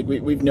noticed. Like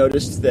we've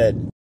noticed that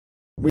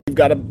we've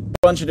got a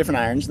bunch of different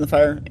irons in the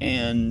fire,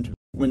 and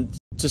when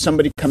to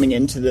somebody coming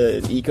into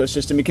the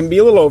ecosystem, it can be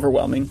a little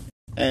overwhelming,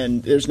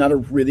 and there's not a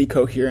really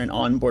coherent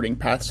onboarding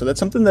path. So that's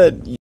something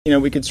that, you know,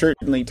 we could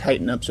certainly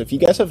tighten up. So if you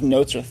guys have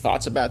notes or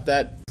thoughts about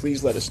that,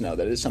 please let us know.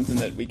 That is something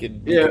that we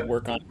could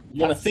work on.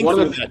 You want to think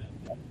through that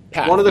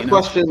path, one of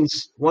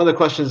the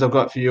questions I've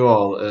got for you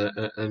all,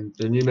 and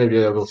you may be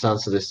able to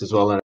answer this as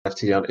well,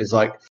 NFT, is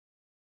like,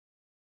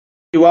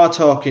 you are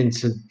talking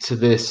to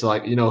this,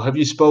 like, you know, have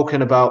you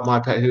spoken about My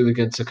Pet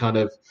Hooligan to kind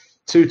of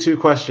two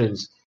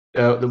questions?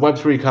 The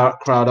Web3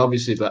 crowd,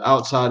 obviously, but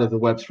outside of the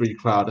Web3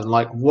 crowd, and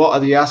like, what are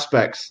the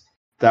aspects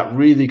that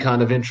really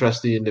kind of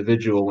interest the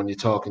individual when you're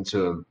talking to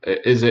them?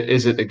 Is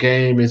it the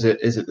game? Is it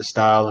the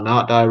style and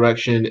art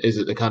direction? Is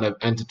it the kind of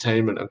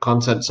entertainment and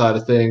content side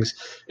of things?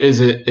 Is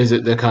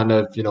it the kind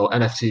of, you know,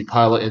 NFT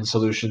piloting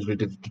solutions we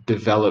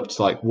developed?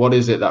 Like, what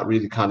is it that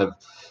really kind of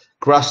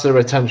grasps their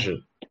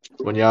attention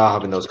when you are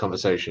having those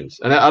conversations?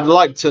 And I'd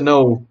like to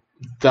know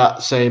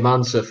that same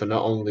answer for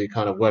not only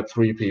kind of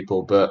Web3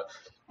 people, but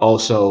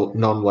also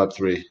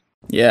non-Web3.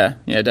 Yeah,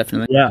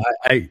 definitely. Yeah,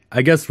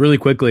 I guess really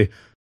quickly,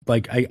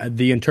 like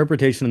the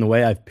interpretation and the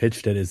way I've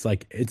pitched it is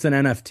like, it's an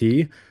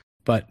NFT,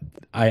 but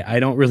I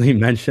don't really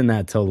mention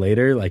that till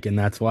later. Like, and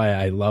that's why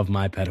I love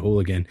My Pet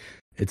Hooligan.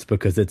 It's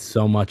because it's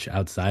so much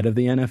outside of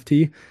the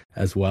NFT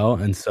as well.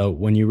 And so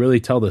when you really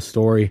tell the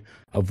story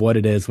of what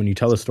it is, when you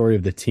tell the story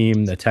of the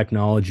team, the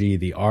technology,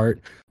 the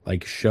art,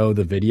 like show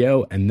the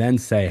video and then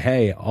say,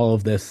 hey, all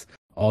of this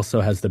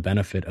also has the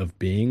benefit of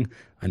being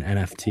an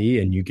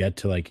NFT, and you get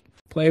to like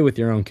play with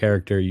your own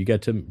character, you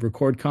get to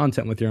record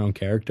content with your own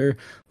character,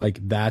 like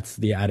that's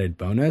the added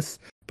bonus.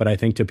 But I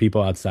think to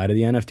people outside of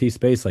the NFT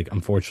space, like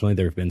unfortunately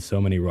there have been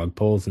so many rug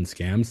pulls and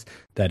scams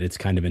that it's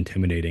kind of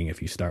intimidating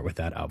if you start with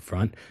that out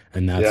front.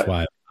 And that's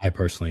why I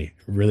personally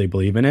really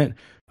believe in it.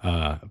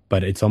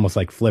 But it's almost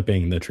like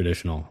flipping the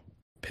traditional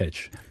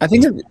pitch. I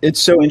think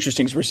it's so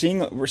interesting because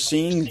we're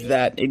seeing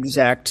that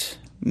exact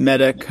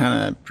meta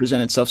kind of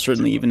present itself,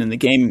 certainly even in the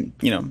game,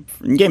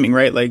 in gaming,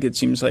 right? Like it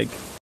seems like,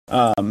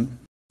 and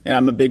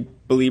I'm a big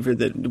believer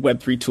that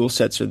Web3 tool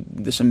sets are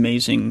this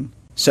amazing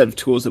set of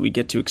tools that we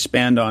get to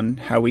expand on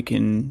how we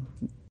can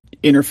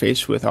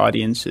interface with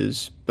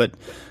audiences. But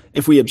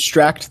if we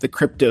abstract the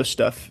crypto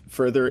stuff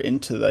further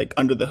into like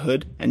under the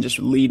hood and just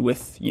lead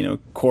with,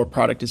 core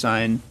product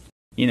design,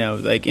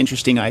 like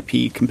interesting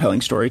IP,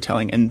 compelling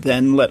storytelling, and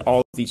then let all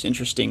of these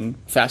interesting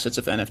facets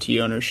of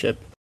NFT ownership,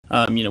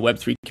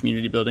 Web3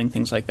 community building,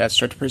 things like that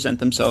start to present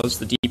themselves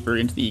the deeper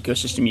into the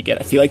ecosystem you get.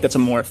 I feel like that's a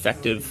more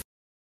effective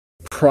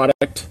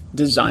product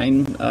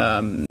design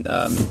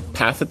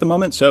path at the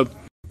moment. So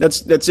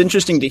that's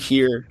interesting to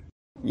hear,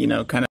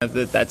 kind of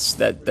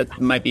that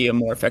might be a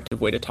more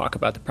effective way to talk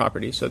about the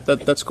property. So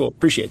that's cool.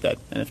 Appreciate that,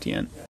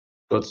 NFTN.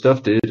 Good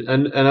stuff, dude.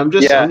 And I'm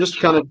just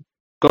kind of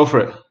go for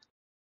it.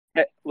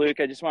 Hey, Luke,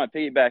 I just want to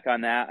piggyback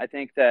on that. I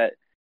think that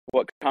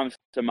what comes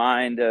to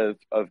mind of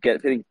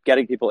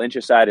getting people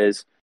interested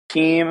is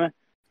team,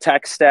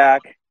 tech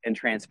stack, and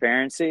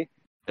transparency.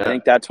 Yeah. I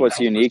think that's what's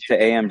unique to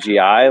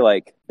AMGI.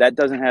 Like that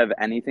doesn't have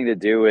anything to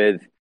do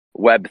with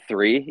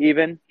Web3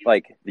 even.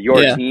 Like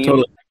your team,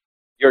 totally.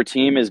 Your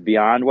team is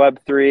beyond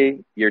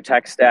Web3, your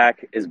tech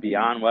stack is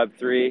beyond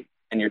Web3,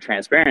 and your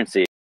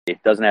transparency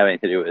doesn't have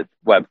anything to do with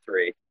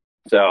Web3.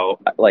 So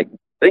like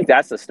I think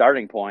that's the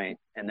starting point,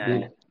 and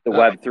then the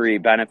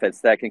Web3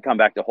 benefits that can come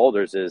back to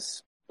holders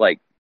is like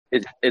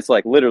it's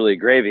like literally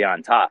gravy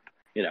on top,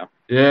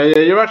 Yeah,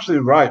 you're actually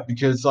right,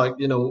 because like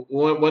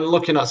when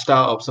looking at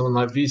startups, and when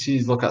like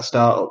VCs look at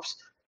startups,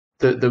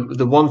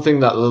 the one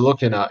thing that they're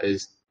looking at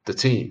is the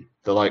team.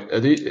 They're like,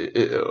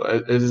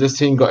 has this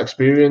team got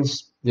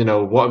experience?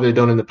 What have they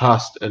done in the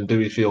past, and do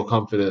we feel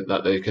confident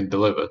that they can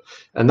deliver?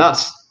 And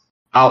that's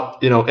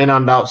out, in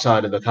and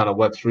outside of the kind of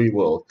Web3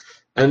 world.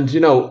 And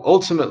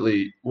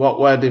ultimately, what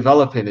we're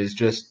developing is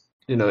just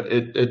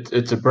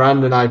it's a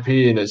brand and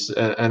IP, and it's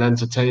an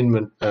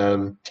entertainment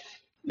brand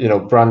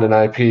and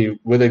IP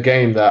with a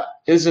game that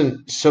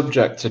isn't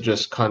subject to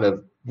just kind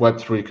of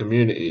Web3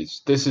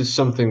 communities. This is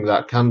something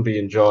that can be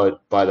enjoyed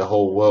by the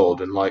whole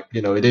world, and like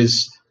it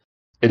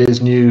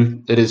is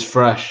new, it is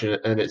fresh,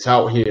 and it's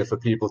out here for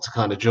people to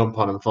kind of jump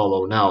on and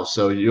follow now.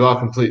 So you are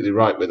completely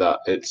right with that.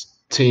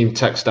 It's team,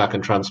 tech stack,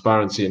 and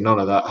transparency, and none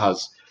of that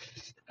has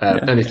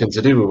anything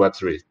to do with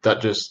Web3.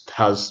 That just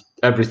has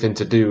everything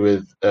to do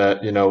with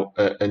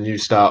a new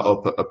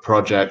startup, a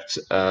project,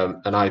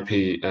 an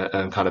IP,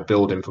 and kind of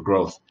building for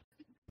growth.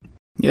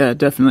 Yeah,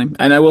 definitely.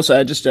 And I will say,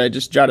 I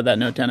just jotted that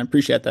note down. I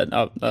appreciate that,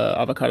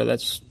 Avocado.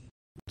 That's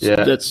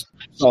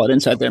solid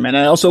insight there, man.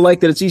 I also like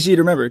that it's easy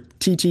to remember.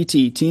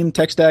 TTT, team,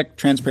 tech stack,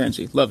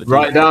 transparency. Love it.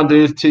 Write down,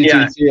 dude.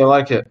 TTT. Yeah. I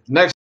like it.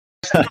 Next.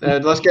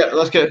 Let's get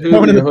Hoodie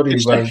wearing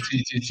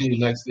TTT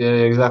next. Yeah,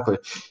 exactly.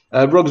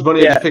 Rugs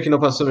Bunny, just picking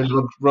up on something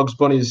Rugs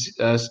Bunny's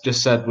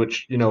just said,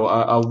 which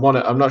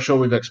I'm not sure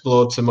we've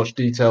explored so much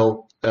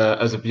detail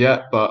as of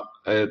yet, but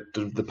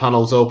the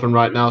panel's open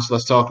right now, so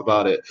let's talk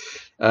about it.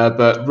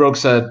 But Rug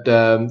said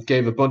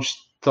gave a bunch of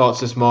thoughts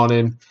this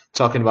morning,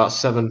 talking about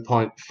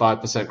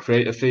 7.5%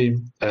 creator fee,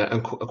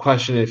 and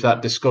questioning if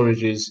that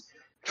discourages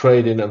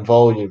trading and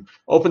volume.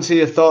 Open to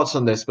your thoughts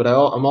on this, but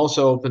I'm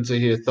also open to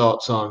hear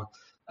thoughts on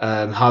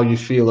how you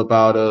feel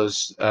about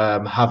us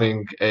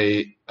having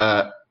an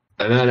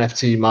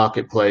NFT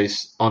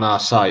marketplace on our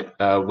site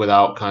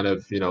without kind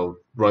of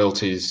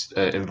royalties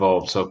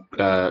involved. So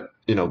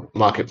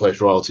marketplace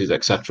royalties,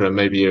 etc.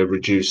 Maybe a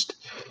reduced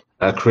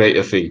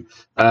creator fee.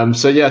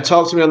 So yeah,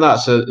 talk to me on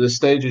that. So the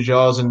stage is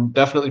yours, and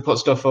definitely put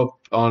stuff up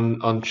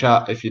on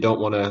chat if you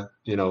don't want to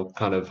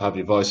kind of have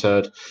your voice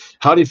heard.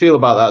 How do you feel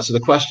about that? So the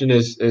question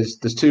is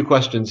there's two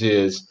questions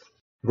here: is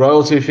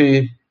royalty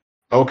fee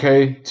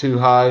okay, too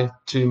high,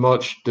 too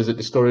much? Does it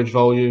discourage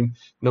volume?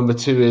 Number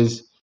two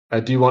is,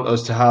 do you want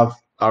us to have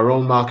our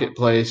own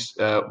marketplace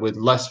with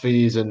less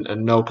fees and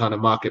no kind of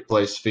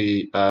marketplace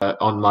fee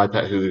on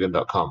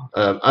mypethooligan.com?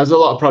 As a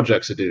lot of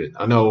projects are doing.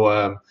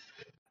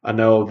 I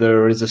know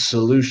there is a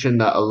solution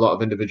that a lot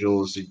of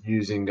individuals are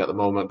using at the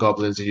moment.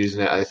 Goblins are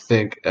using it. I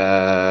think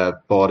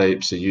Bored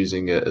Apes are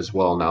using it as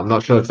well now. I'm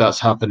not sure if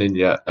that's happening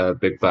yet,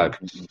 Big Bag,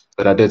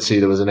 but I did see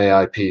there was an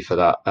AIP for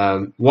that.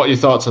 What are your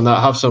thoughts on that?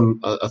 Have some.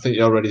 I think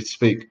you're ready to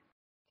speak.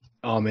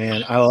 Oh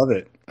man, I love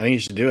it. I think you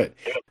should do it.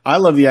 I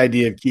love the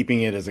idea of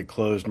keeping it as a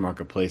closed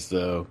marketplace,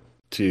 though.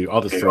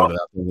 I'll just throw it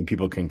out there, and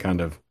people can kind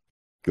of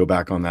go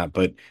back on that,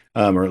 but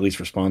or at least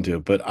respond to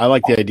it. But I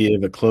like the idea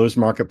of a closed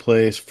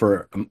marketplace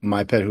for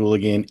My Pet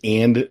Hooligan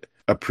and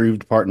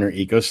approved partner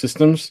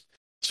ecosystems,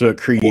 so it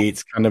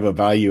creates kind of a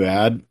value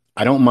add.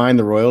 I don't mind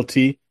the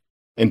royalty.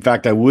 In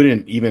fact, I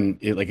wouldn't even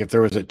like if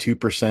there was a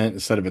 2%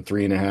 instead of a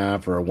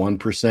 3.5% or a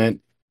 1%.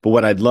 But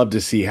what I'd love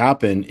to see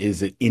happen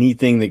is that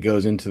anything that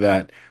goes into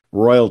that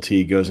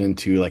royalty goes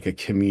into like a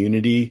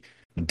community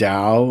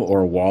DAO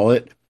or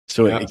wallet.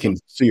 So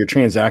so your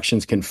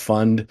transactions can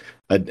fund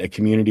a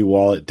community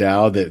wallet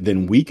DAO that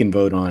then we can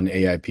vote on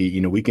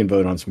AIP. We can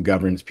vote on some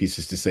governance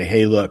pieces to say,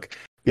 hey, look,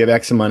 we have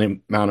X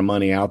amount of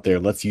money out there.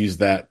 Let's use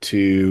that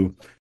to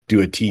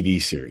do a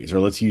TV series, or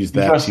let's use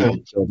that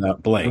to build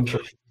out blank.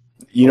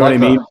 You know I what I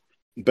like mean?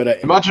 that. But I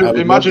Imagine,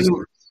 would love to see-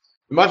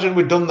 imagine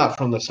we'd done that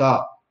from the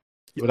start.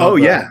 We'd Oh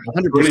have yeah,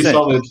 pretty 100%.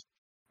 solid,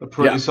 a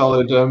pretty Yeah.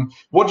 solid.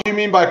 What do you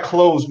mean by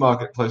closed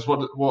marketplace?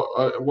 What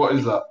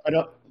is that? I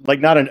don't like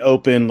not an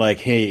open like,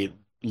 hey,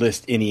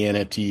 list any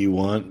NFT you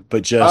want, but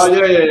Oh just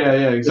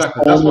yeah,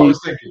 exactly. That's what I only,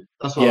 was thinking.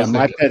 That's what I yeah, was my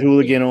thinking. pet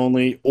hooligan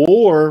only,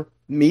 or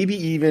maybe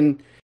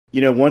even,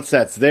 once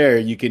that's there,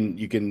 you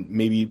can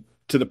maybe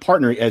to the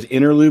partner as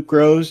Interloop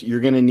grows,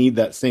 you're going to need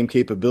that same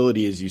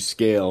capability as you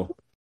scale.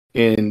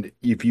 And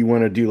if you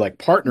want to do like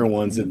partner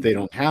ones if they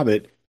don't have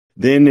it,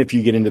 then if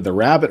you get into the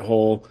rabbit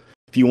hole,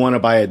 if you want to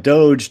buy a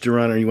Doge to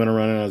run or you want to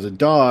run it as a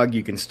dog,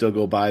 you can still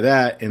go buy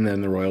that, and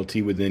then the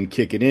royalty would then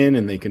kick it in,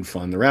 and they can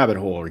fund the rabbit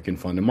hole, or you can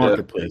fund a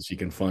marketplace, you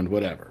can fund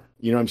whatever.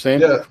 You know what I'm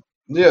saying?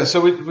 Yeah. So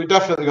we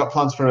definitely got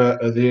plans for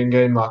the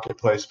in-game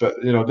marketplace, but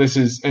this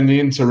is in the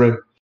interim.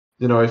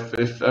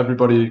 If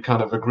everybody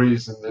kind of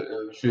agrees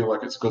and feel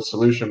like it's a good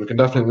solution, we can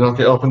definitely knock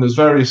it up. And there's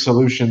various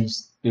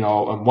solutions,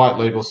 and white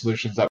label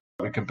solutions that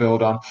we can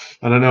build on.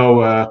 And I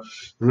know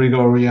Rigo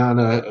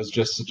Rihanna has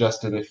just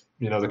suggested if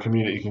the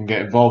community can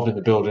get involved in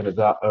the building of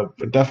that,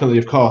 definitely,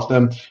 of course.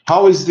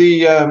 How is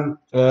the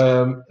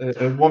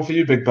one for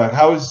you, Big Bag?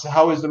 How is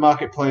the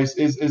marketplace?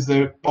 Is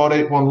the Bored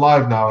Ape one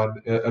live now,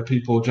 and are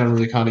people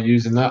generally kind of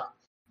using that?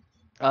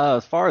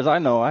 As far as I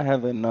know, I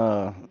haven't.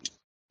 I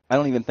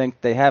don't even think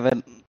they have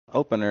it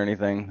open or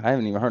anything. I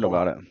haven't even heard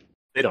about it.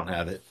 They don't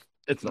have it.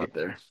 It's not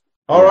there.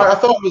 All right, I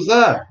thought it was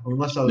there.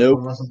 Unless Nope.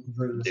 I'm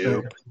completely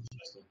mistaken.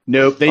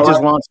 Nope. They All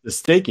just right. launched the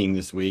staking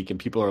this week, and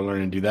people are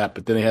learning to do that.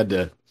 But then they had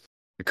a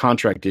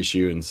contract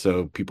issue, and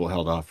so people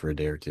held off for a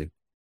day or two.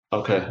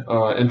 Okay.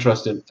 All right.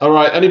 Interesting. All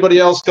right. Anybody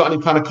else got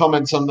any kind of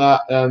comments on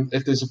that?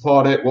 If they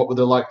support it, what would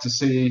they like to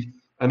see?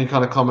 Any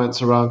kind of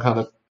comments around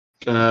kind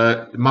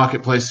of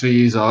marketplace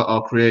fees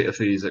or creator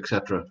fees,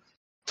 etc.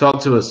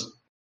 Talk to us.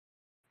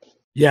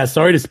 Yeah,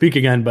 sorry to speak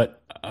again,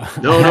 but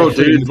No,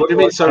 dude. What do you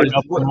mean? Sorry.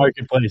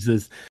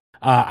 Marketplaces.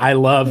 I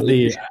love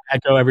the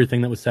echo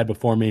everything that was said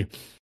before me.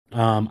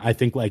 I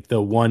think like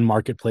the one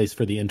marketplace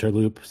for the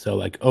interloop, so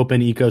like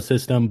open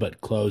ecosystem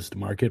but closed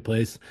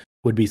marketplace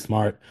would be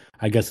smart.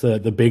 I guess the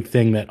big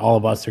thing that all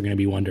of us are going to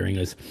be wondering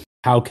is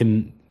how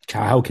can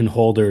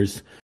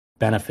holders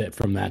benefit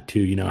from that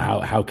too?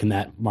 How can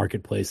that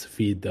marketplace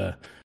feed the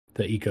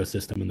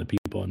ecosystem and the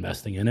people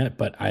investing in it?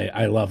 But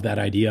I love that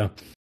idea.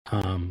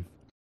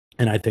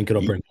 And I think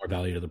it'll bring more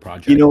value to the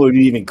project. What would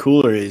be even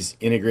cooler is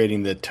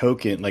integrating the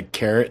token, like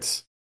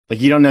carrots.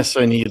 Like you don't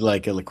necessarily need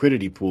like a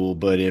liquidity pool,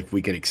 but if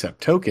we could accept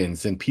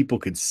tokens, then people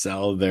could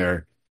sell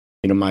their,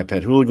 my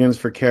pet hooligans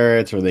for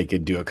carrots, or they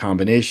could do a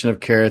combination of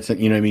carrots. And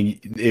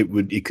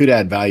it could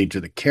add value to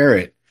the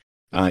carrot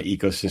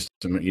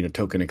ecosystem,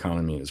 token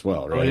economy as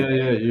well, right? Oh,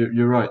 yeah.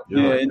 You're right.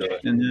 You're right.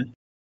 Yeah.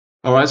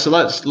 All right, so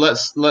let's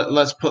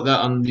put that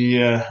on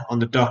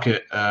the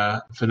docket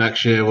for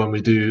next year when we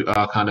do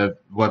our kind of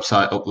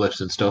website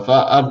uplifts and stuff.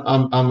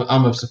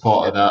 I'm a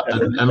supporter of that,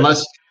 and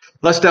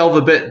let's delve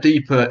a bit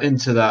deeper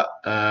into that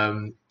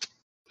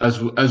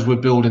as we're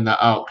building that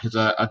out, because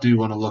I do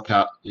want to look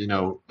at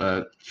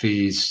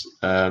fees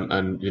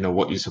and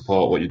what you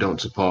support, what you don't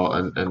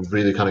support, and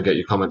really kind of get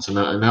your comments on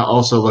that, and I'll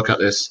also look at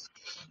this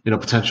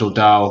potential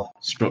DAO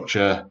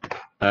structure.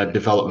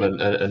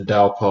 Development and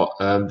DAO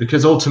pot,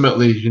 because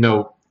ultimately,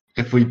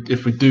 if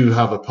we do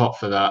have a pot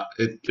for that,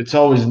 it's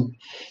always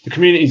the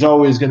community is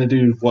always going to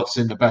do what's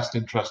in the best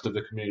interest of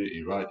the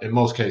community, right? In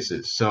most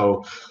cases,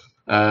 so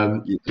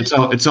it's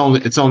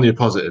only a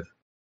positive.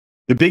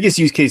 The biggest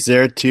use case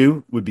there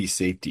too would be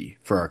safety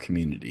for our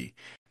community,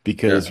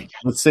 because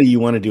let's say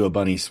you want to do a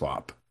bunny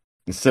swap,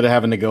 instead of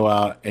having to go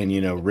out and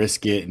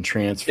risk it and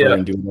transfer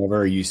and do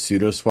whatever, or use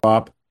pseudo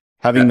swap.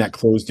 Having that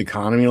closed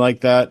economy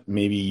like that,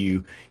 maybe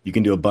you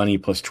can do a bunny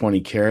plus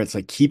 20 carrots.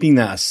 Like keeping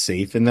that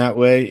safe in that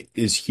way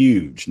is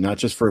huge, not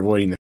just for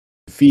avoiding the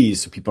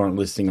fees so people aren't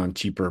listing on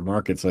cheaper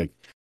markets like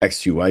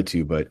X2,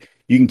 Y2, but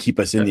you can keep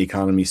us in the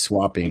economy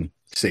swapping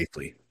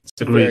safely.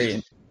 That's a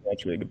really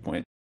good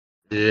point.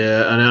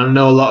 Yeah, and I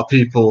know a lot of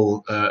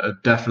people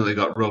have definitely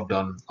got rubbed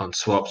on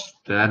swaps,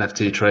 the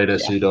NFT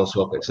traders, pseudo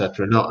swap,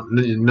 etc. Not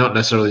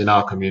necessarily in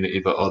our community,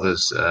 but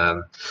others.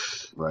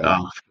 Right.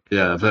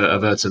 I've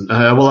heard some.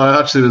 Well, I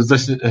actually was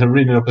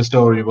reading up a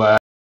story where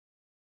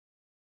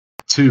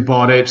two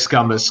Bored Ape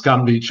scammers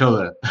scammed each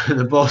other.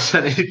 They both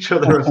sent each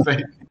other a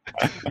fake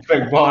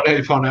Bored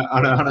Ape on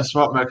a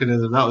swap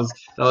mechanism. That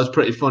was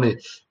pretty funny.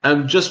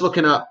 Just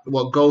looking at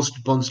what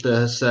Ghost Bunster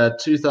has said,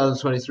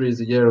 2023 is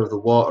the year of the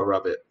water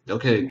rabbit.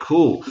 Okay,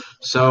 cool.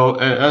 So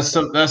there's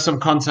some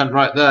content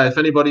right there. If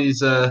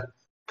anybody's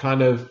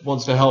kind of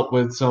wants to help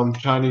with some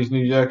Chinese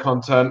New Year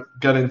content,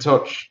 get in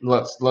touch.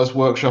 Let's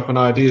workshop an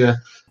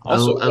idea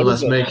and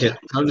let's make it.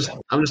 I'm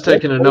just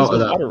taking a note of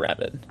that. Water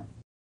rabbit.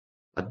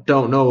 I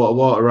don't know what a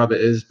water rabbit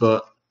is,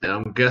 but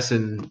I'm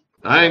guessing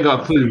I ain't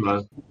got a clue,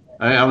 man.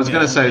 I was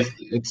gonna say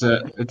it's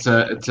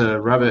a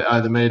rabbit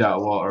either made out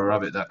of water or a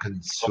rabbit that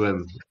can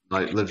swim,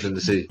 like lives in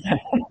the sea.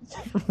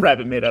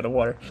 Rabbit made out of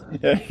water.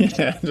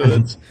 Yeah. So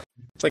it's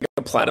like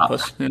a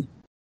platypus.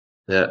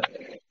 Yeah.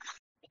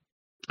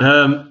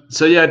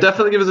 So yeah,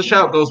 definitely give us a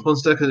shout,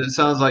 Ghostbuster, because it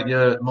sounds like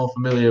you're more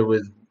familiar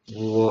with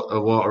what a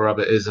water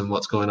rabbit is and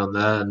what's going on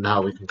there, and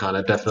how we can kind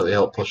of definitely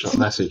help push that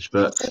message.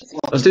 But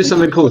let's do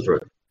something cool for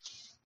it.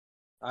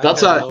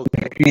 That's it.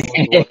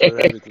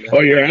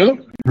 Oh, you're out?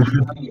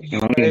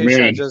 Oh,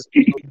 man.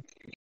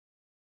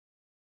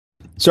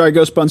 Sorry,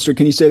 Ghostbuster,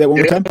 can you say that one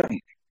more time?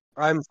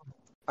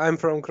 I'm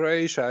from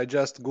Croatia. I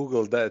just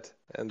googled that.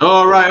 And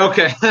Oh right,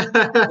 okay.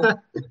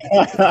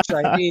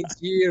 Chinese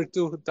year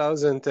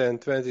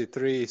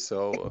 2023.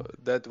 So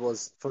that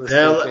was first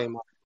Yeah, thing came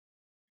up.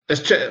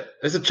 It's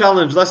a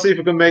challenge. Let's see if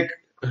we can make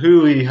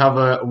Hooli have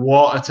a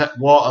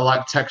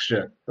water-like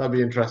texture. That'd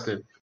be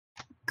interesting.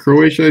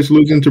 Croatia is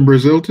losing to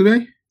Brazil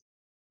today?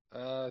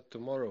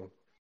 Tomorrow.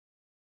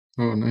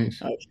 Oh,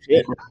 nice. Oh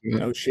shit!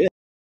 Oh shit!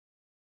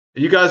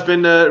 You guys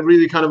been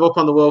really kind of up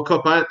on the World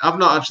Cup. I've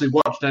not actually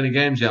watched any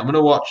games yet. I'm going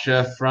to watch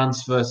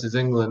France versus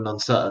England on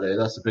Saturday.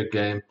 That's a big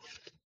game.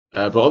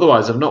 But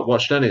otherwise, I've not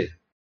watched any.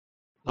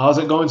 How's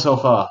it going so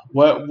far?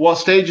 What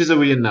stages are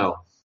we in now?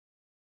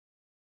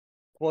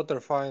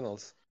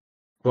 Quarterfinals.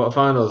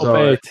 Quarterfinals. All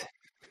right.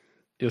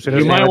 You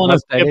might want to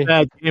skip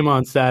that game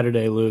on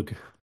Saturday, Luke.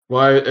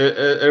 Why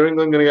are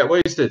England going to get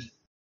wasted?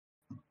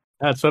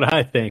 That's what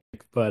I think.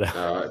 But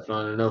all right,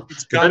 fine enough.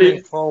 It's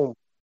coming home.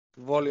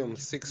 Volume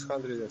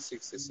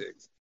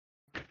 666.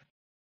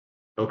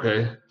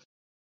 Okay.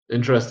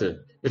 Interesting.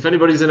 If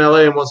anybody's in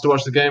LA and wants to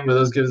watch the game with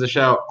us, give us a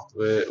shout.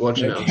 We're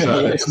watching it on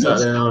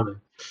Saturday morning.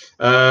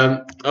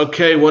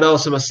 Okay, what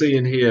else am I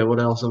seeing here?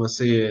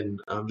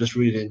 I'm just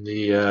reading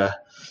the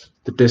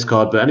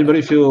Discord, but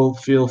anybody feel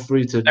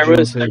free to jump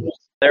in.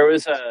 There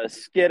was a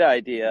skit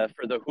idea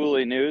for the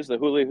Hooli News, the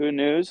Hooli Who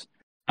News,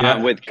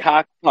 with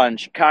Cock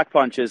Punch. Cock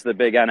Punch is the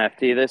big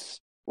NFT this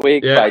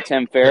week by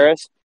Tim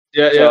Ferriss.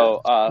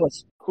 So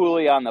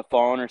Hooli on the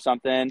phone or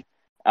something,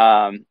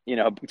 talking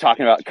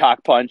about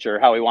Cock Punch or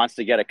how he wants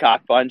to get a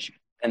Cock Punch,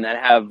 and then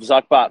have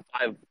Zuckbot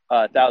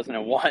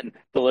 5001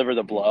 deliver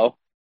the blow.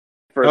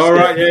 All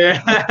right,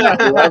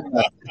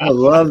 I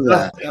love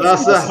that.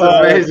 That's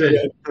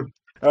amazing.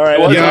 All right,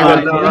 let's get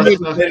that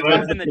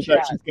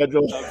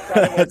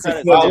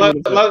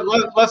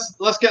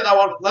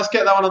one. Let's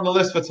get that one on the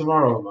list for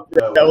tomorrow.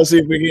 We'll see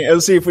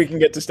if we can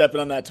get to stepping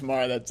on that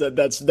tomorrow.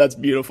 That's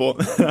beautiful.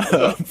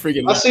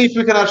 Freaking. Let's see if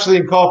we can actually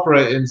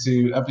incorporate it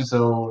into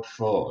episode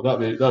 4.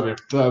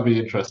 That'd be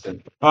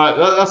interesting. All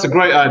right, that's a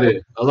great idea.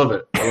 I love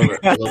it.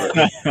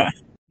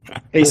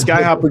 Hey,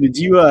 Skyhopper, did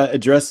you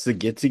address the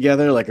get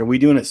together? Like, are we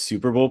doing a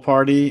Super Bowl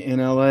party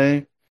in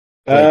LA?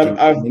 In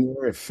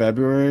January,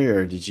 February,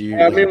 or did you?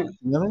 I mean,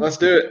 let's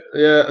do it.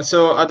 Yeah.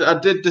 So I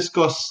did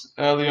discuss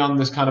early on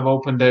this kind of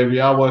open day.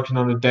 We are working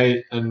on a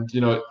date, and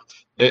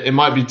it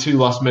might be too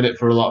last minute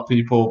for a lot of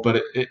people.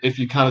 But if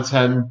you can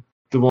attend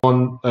the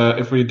one,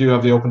 if we do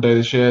have the open day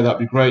this year, that'd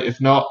be great. If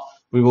not,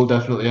 we will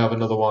definitely have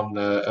another one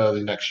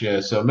early next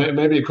year. So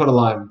maybe it could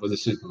align with the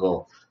Super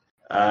Bowl.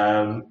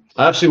 I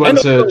actually went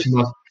to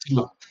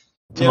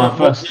my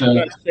first.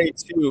 Say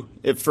too,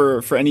 if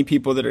for any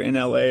people that are in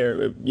LA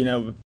or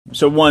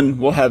so one,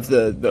 we'll have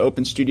the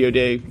open studio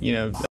day.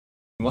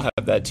 We'll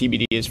have that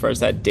TBD as far as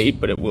that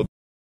date, but it will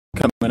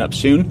be coming up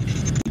soon.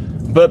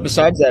 But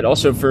besides that,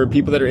 also for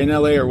people that are in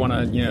LA or want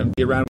to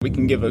be around, we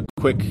can give a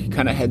quick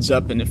kind of heads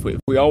up. And if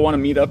we all want to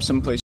meet up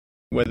someplace,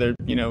 whether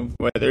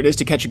it is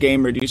to catch a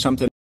game or do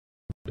something,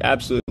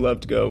 absolutely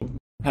love to go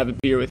have a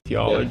beer with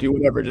y'all or do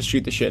whatever, just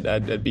shoot the shit.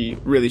 I'd be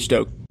really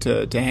stoked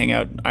to hang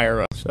out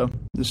IRL. So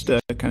just a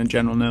kind of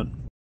general note.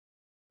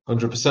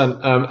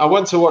 100%. I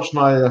went to watch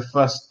my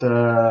first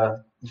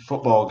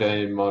football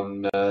game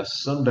on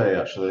Sunday.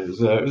 Actually,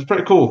 it was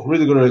pretty cool.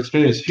 Really good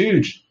experience.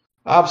 Huge,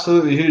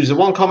 absolutely huge. The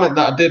one comment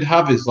that I did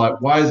have is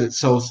like, why is it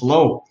so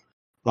slow?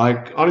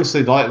 Like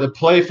honestly, like they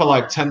play for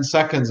like 10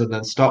 seconds and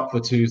then stop for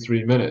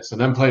 2-3 minutes,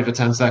 and then play for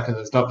 10 seconds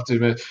and stop for 2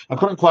 minutes. I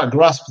couldn't quite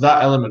grasp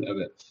that element of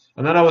it.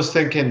 And then I was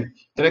thinking,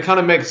 did it kind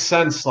of make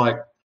sense, like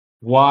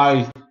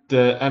why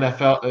the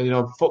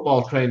NFL,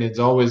 football training is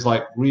always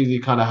like really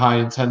kind of high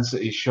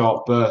intensity,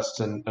 short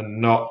bursts, and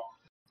not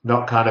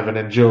kind of an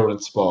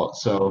endurance sport.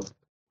 So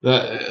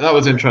that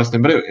was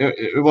interesting, but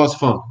it was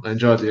fun. I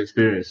enjoyed the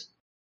experience.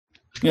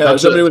 Yeah,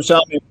 somebody was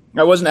telling me,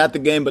 I wasn't at the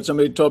game, but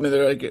somebody told me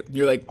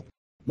you're like,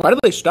 why do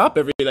they stop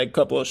every like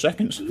couple of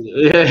seconds?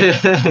 Yeah,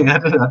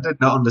 I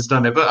did not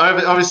understand it, but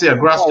obviously I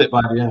grasped it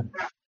by the end.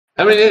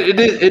 I mean,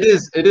 it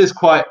is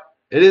quite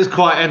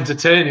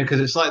entertaining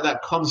because it's like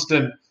that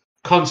constant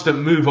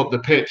move up the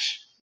pitch.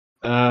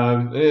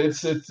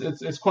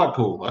 It's quite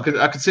cool. I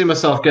could see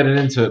myself getting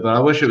into it, but I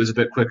wish it was a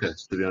bit quicker,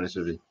 to be honest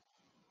with you.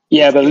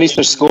 Yeah, but at least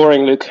we're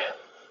scoring, Luke.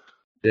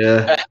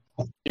 Yeah,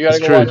 you gotta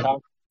go watch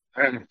out.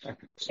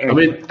 I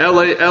mean,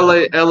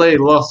 LA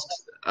lost.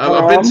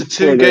 I've been to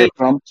 2 games.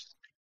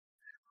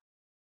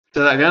 Say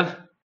that again.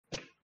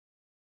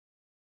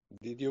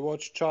 Did you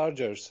watch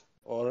Chargers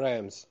or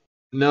Rams?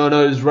 No,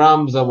 it was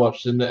Rams I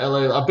watched in the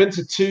LA. I've been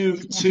to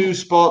two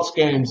sports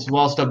games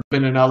whilst I've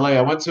been in LA.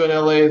 I went to an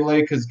LA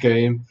Lakers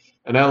game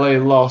and LA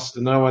lost,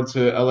 and then I went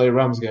to LA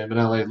Rams game and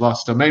LA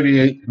lost. So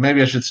maybe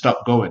I should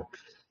stop going.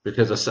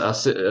 because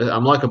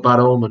I'm like a bad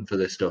omen for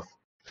this stuff.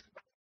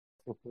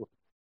 You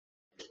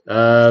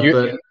But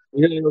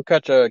need to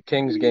catch a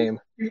Kings game.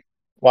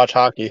 Watch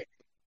hockey.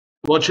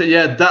 watch it.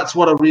 Yeah, that's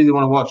what I really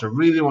want to watch. I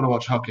really want to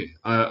watch hockey.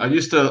 I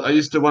used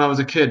to when I was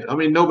a kid. I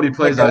mean, nobody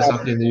plays ice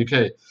hockey in the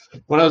UK.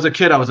 When I was a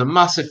kid, I was a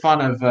massive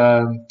fan of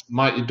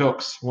Mighty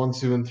Ducks 1,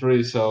 2, and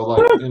 3. So,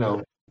 like, you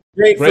know,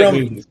 Great film.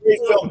 movies.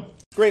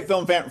 Great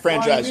film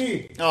franchise.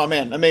 Oh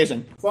man,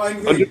 amazing.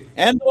 Fine me.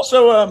 And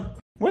also,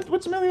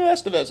 what's Emilio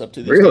Estevez up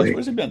to these Really? days?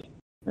 Where's he been?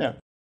 Yeah.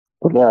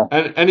 Yeah.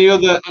 And any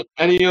other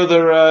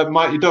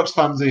Mighty Ducks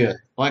fans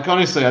here? Like,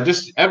 honestly, I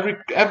just every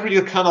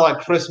kind of like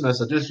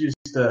Christmas, I just used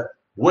to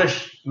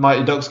wish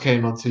Mighty Ducks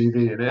came on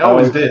TV, and it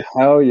always did.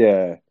 Hell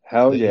yeah.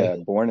 Hell Yeah. yeah.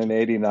 Born in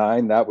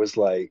 89, that was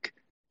like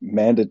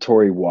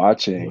mandatory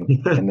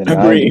watching in the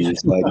Agreed.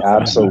 90s. Like,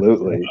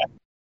 absolutely.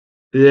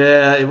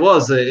 Yeah, it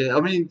was. I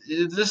mean,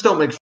 it just don't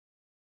make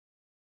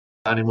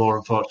anymore,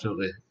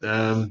 unfortunately.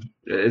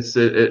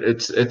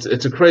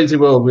 It's a crazy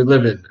world we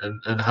live in,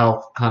 and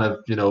how kind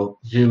of, you know,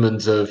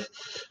 humans have.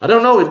 I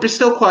don't know. It'd be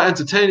still quite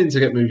entertaining to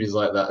get movies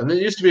like that. And there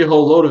used to be a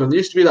whole load of them. There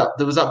used to be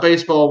there was that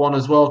baseball one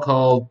as well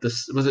called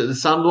was it The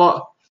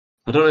Sandlot?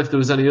 I don't know if there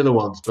was any other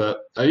ones,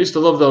 but I used to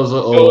love those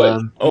little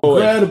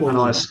Incredible. kind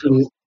of like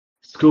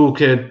school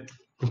kid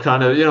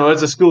kind of, you know,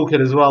 as a school kid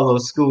as well.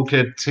 Those school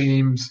kid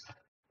teams.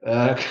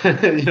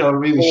 You know, a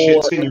really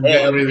shit team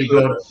getting really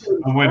good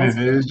and winning.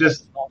 It's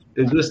just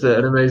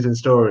an amazing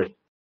story.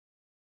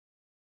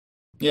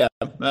 Yeah,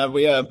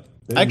 we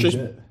actually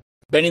Jet.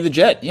 Benny the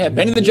Jet. Yeah,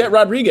 Benny the Jet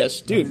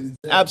Rodriguez, dude,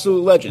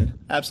 absolute legend,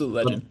 absolute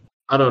legend.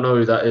 I don't know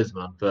who that is,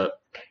 man, but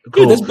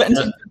cool. Dude, that's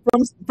Ben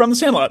from The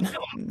Sandlot.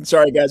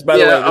 Sorry, guys. By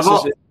the way,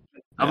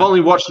 I've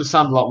only watched The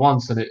Sandlot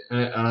once, and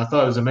I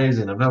thought it was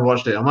amazing. I've never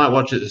watched it. I might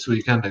watch it this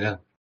weekend again.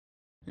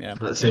 Yeah.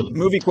 Let's see.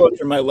 Movie quotes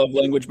are my love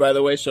language, by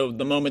the way. So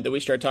the moment that we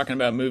start talking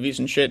about movies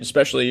and shit,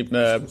 especially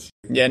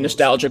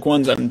nostalgic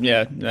ones,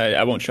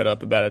 I won't shut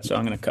up about it. So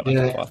I'm gonna cut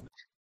myself off.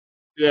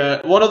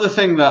 Yeah, one other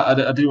thing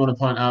that I do want to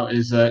point out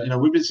is you know,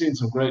 we've been seeing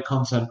some great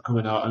content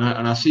coming out,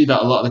 and I see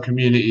that a lot of the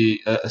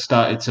community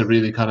started to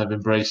really kind of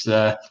embrace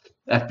their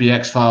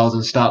FBX files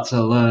and start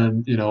to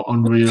learn, you know,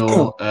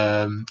 Unreal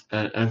and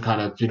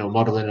kind of, you know,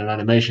 modeling and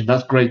animation.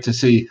 That's great to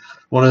see.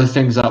 One of the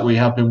things that we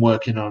have been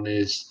working on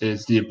is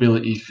the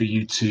ability for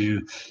you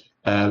to,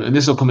 and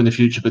this will come in the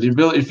future, but the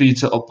ability for you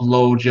to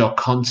upload your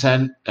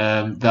content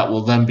that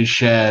will then be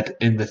shared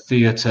in the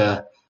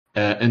theater,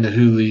 in the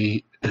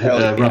Hulu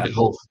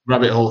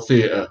rabbit hole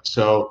theater.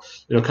 So,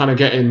 you know, kind of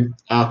getting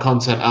our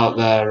content out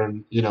there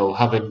and, you know,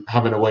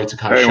 having a way to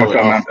kind of show it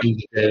off in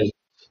the day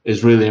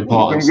is really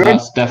important. So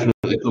that's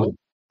definitely cool.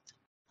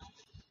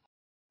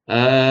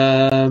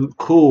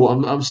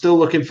 Cool. I'm still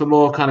looking for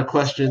more kind of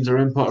questions or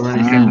input or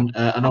anything.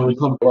 I know we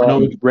come.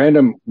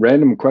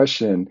 Random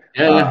question.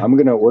 Yeah. I'm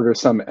gonna order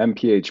some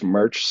MPH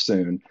merch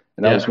soon,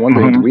 and I was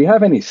wondering, do we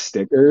have any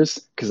stickers?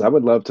 Because I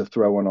would love to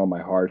throw one on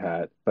my hard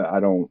hat, but I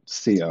don't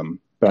see them.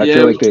 But I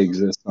feel like they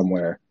exist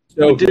somewhere.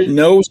 So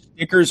no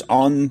stickers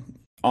on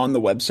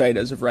the website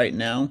as of right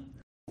now.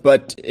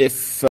 But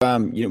if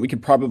you know, we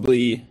could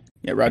probably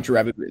Roger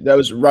Rabbit. That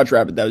was Roger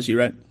Rabbit. That was you,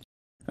 right?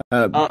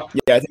 I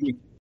think.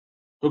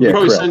 We could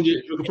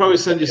probably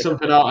send you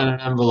something out in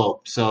an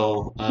envelope.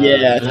 So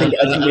I think.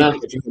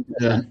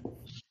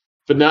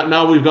 But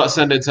now we've got to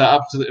send it to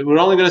absolutely. We're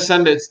only going to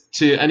send it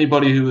to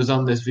anybody who was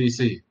on this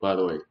VC, by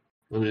the way.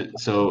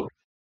 So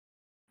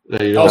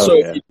there you go. Also,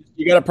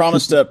 you got to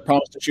promise to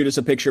shoot us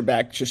a picture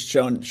back, just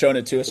showing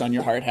it to us on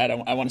your hard hat.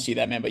 I want to see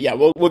that, man. But yeah,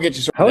 we'll get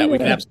you sorted out. We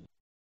can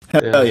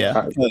Hell yeah.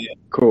 Right.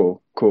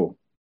 Cool.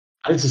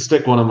 I need to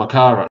stick one on my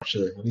car.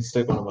 Actually, I need to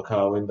stick one on my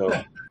car window.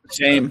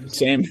 Same.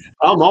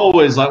 I'm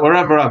always like,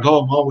 wherever I go,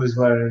 I'm always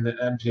wearing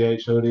an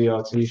MPH hoodie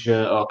or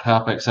t-shirt or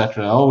cap,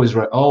 etc. Always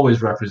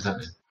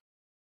representing.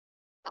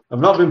 I've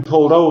not been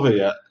pulled over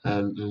yet,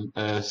 and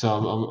so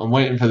I'm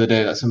waiting for the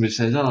day that somebody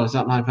says, "Oh, is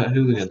that my Pet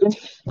Hooligan?"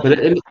 But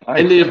in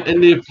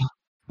the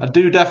I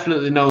do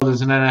definitely know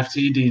there's an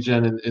NFT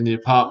degen in the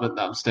apartment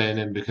that I'm staying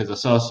in, because I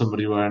saw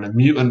somebody wearing a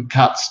Mutant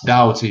Cats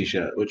DAO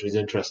t-shirt, which was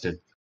interesting.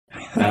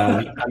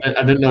 I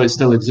didn't know it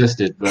still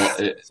existed, but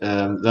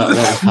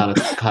that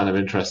was kind of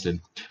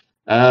interesting.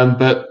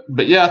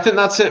 But yeah, I think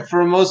that's it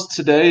from us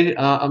today.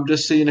 I'm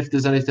just seeing if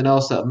there's anything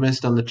else that I've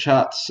missed on the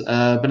chats.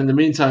 But in the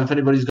meantime, if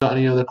anybody's got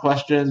any other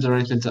questions or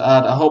anything to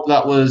add, I hope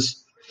that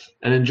was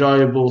an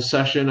enjoyable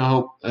session. I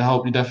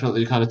hope you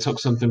definitely kind of took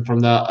something from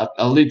that.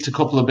 I leaked a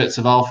couple of bits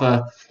of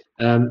alpha.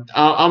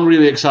 I'm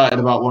really excited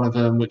about one of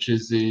them, which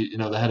is the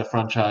head of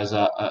franchise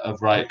of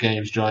Riot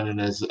Games joining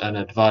as an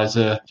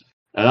advisor.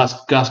 That's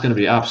going to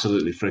be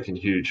absolutely freaking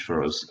huge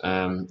for us,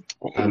 and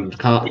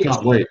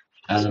can't wait.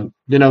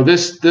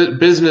 The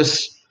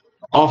business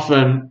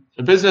often,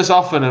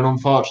 and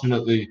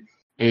unfortunately,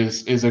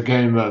 is a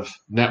game of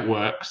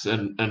networks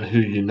and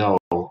who you know,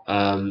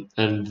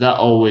 and that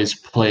always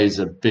plays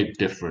a big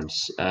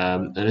difference.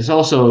 And it's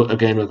also a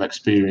game of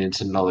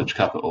experience and knowledge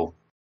capital.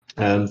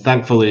 And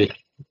thankfully,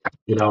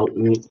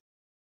 we've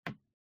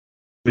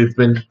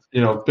been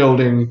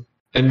building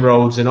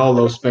inroads in all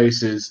those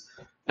spaces.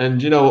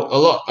 And a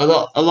lot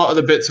of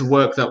the bits of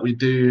work that we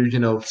do,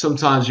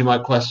 sometimes you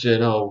might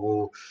question,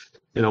 oh,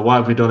 well, why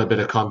have we done a bit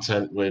of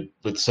content with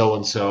so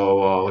and so,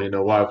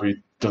 or why have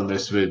we done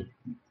this with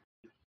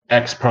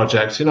X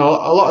projects? A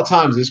lot of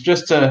times it's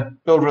just to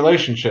build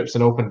relationships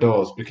and open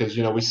doors because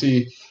we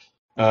see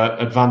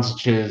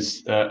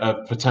advantages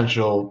of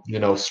potential,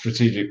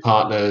 strategic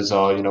partners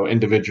or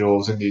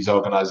individuals in these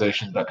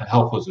organizations that can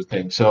help us with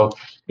things. So,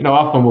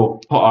 often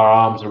we'll put our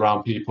arms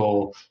around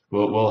people,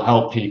 we'll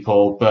help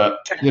people, but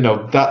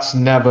that's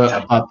never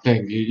a bad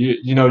thing.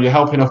 You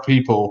help enough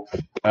people,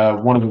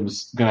 one of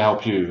them's going to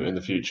help you in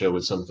the future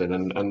with something,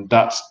 and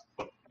that's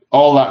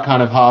all that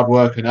kind of hard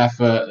work and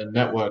effort and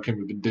networking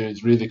we've been doing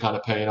is really kind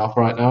of paying off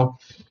right now.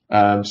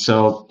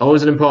 So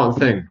always an important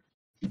thing.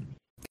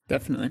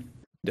 Definitely.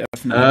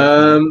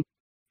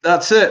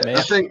 That's it.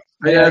 I think.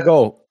 I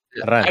go?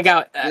 Right. I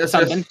got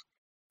something. Yes.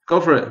 Go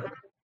for it.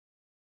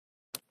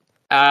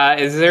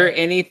 Is there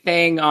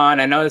anything on?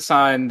 I noticed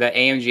on the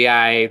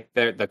AMGI,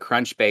 the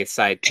Crunchbase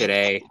site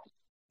today,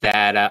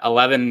 that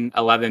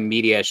 1111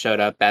 Media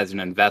showed up as an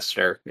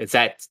investor. Is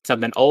that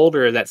something old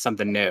or is that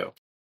something new?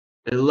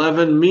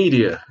 11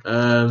 Media.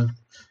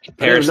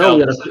 Paris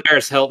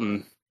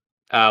Hilton.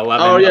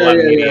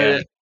 11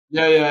 Media.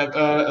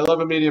 Yeah.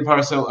 11 Media and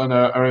Paris Hilton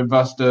are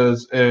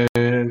investors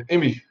in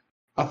IMI.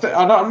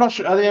 I'm not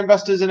sure. Are they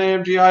investors in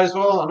AMGI as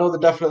well? I know they're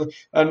definitely.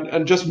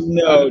 And just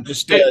no,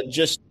 just in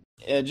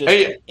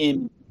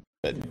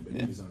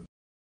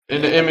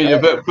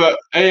IMI. But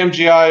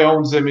AMGI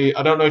owns IMI.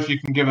 I don't know if you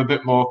can give a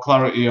bit more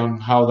clarity on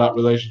how that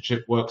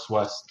relationship works,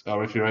 West,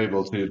 or if you're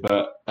able to.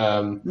 But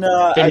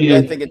no,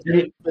 I think it's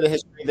for the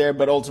history there.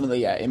 But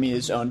ultimately, yeah, IMI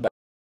is owned by.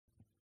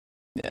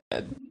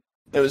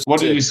 What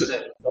did you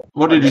say?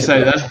 What did you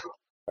say there?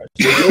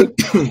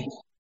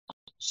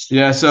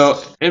 Yeah, so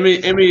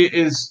IMI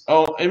is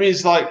owned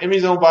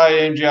by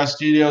AMGI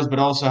Studios, but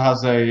also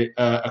has a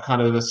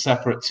kind of a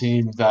separate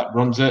team that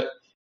runs it.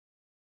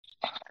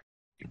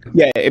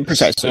 Yeah,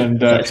 precisely.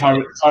 And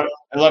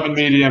 11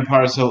 Media and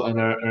Paris Hilton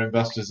are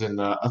investors in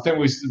that. I think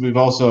we've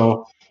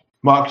also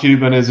Mark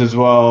Cuban is as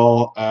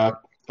well. I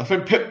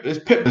think Pip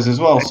is as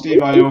well.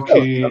 Steve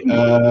Aoki.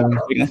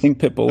 I think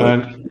Pip will.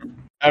 And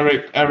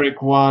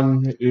Eric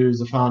Wan, who's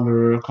the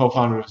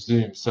co-founder of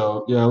Zoom.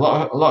 So yeah, a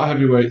lot of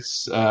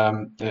heavyweights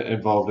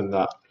involved in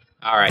that.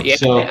 All right, yeah,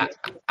 so,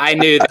 I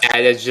knew that.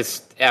 It's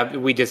just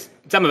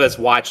some of us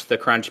watched the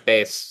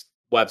Crunchbase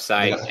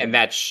website, and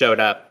that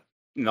showed up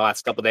in the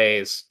last couple of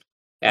days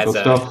as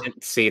a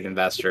seed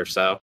investor.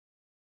 So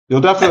you'll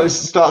definitely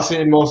start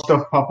seeing more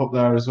stuff pop up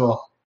there as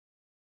well.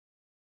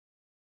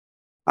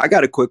 I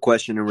got a quick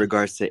question in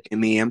regards to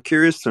IMI. I'm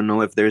curious to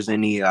know if there's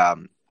any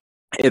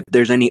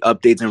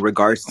updates in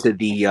regards to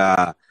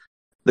the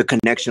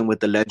connection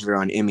with the ledger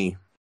on IMI.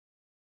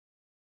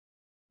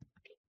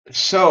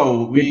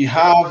 So we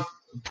have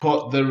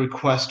put the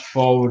request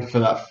forward for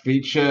that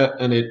feature,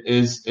 and it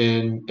is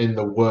in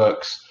the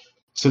works.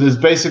 So there's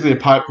basically a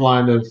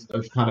pipeline of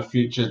kind of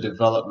feature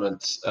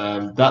developments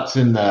that's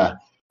in there.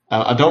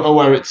 I don't know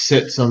where it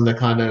sits on the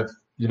kind of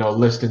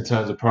list in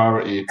terms of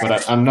priority,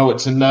 but I know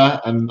it's in there,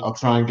 and I'll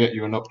try and get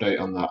you an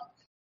update on that.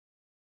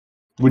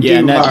 For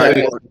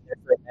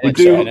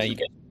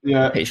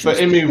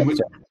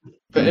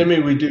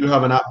IMI, we do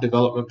have an app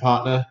development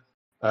partner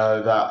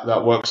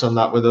that works on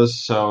that with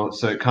us. So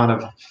it kind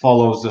of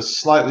follows a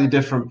slightly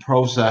different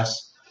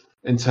process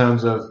in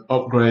terms of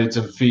upgrades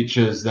and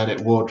features than it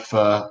would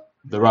for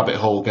the Rabbit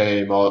Hole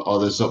game or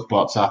the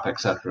Zuckbots app,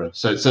 etc.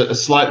 So it's a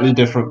slightly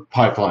different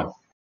pipeline.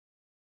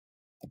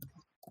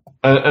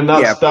 And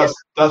that's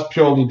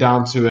purely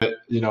down to it,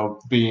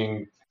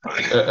 being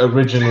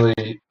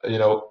originally,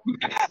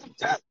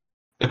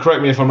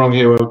 correct me if I'm wrong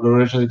here,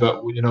 originally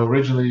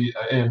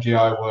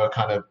AMGI were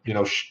kind of,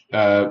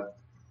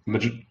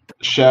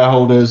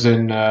 shareholders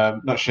in,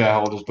 not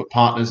shareholders, but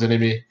partners in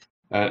IMI,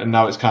 and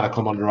now it's kind of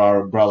come under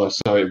our umbrella.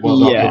 So it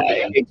was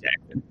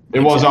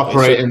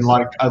operating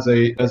like as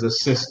a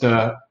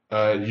sister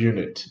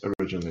unit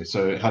originally.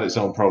 So it had its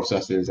own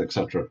processes,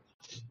 etc.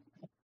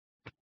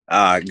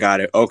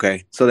 Got it.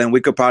 Okay, so then we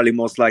could probably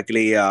most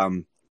likely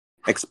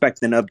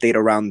expect an update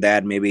around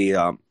that maybe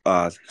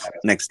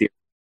next year.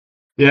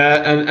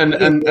 Yeah,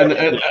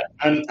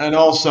 and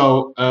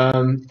also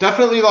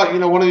definitely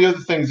one of the other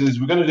things is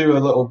we're going to do a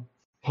little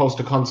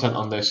poster content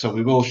on this, so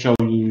we will show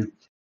you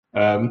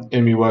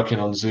IMI working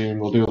on Zoom.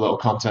 We'll do a little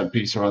content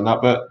piece around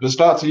that, but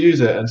start to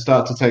use it and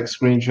start to take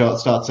screenshots,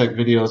 start to take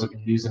videos of you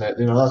using it.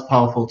 That's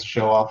powerful to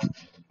show off.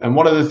 And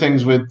one of the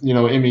things with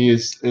IMI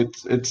is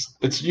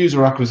it's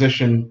user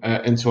acquisition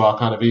into our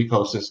kind of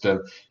ecosystem.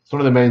 It's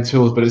one of the main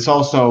tools, but it's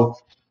also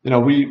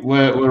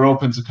we're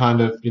open to kind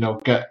of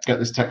get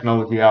this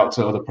technology out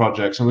to other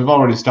projects, and we've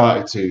already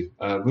started to.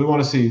 We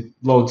want to see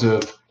loads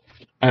of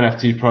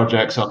NFT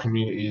projects or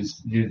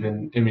communities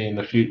using IMI in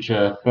the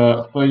future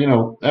for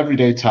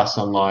everyday tasks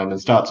online and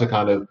start to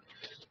kind of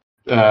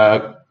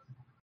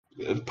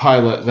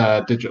pilot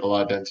their digital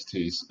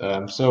identities.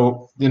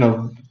 So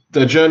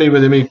the journey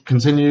with Amy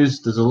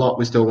continues. There's a lot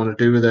we still want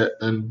to do with it,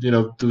 and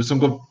there was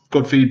some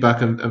good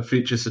feedback and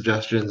feature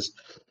suggestions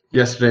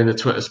yesterday in the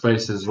Twitter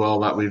space as well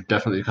that we've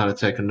definitely kind of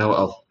taken note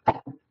of.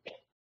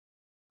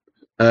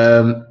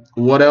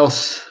 What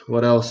else?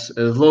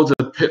 There's loads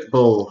of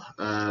Pitbull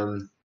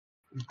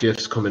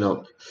gifts coming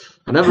up.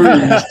 I never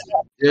really,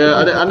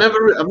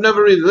 I've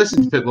never really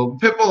listened to Pitbull.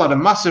 Pitbull had a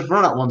massive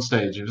run at one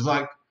stage. It was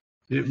like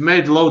it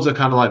made loads of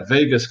kind of like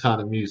Vegas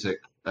kind of music.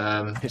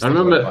 I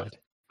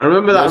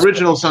remember that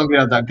original song we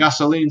had, that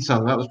Gasoline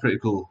song. That was pretty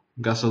cool.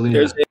 Gasoline.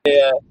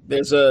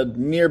 There's a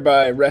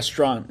nearby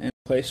restaurant and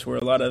place where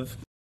a lot of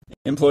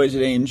employees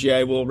at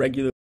AMGI will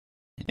regularly,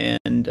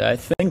 and I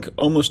think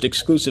almost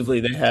exclusively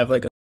they have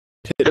like a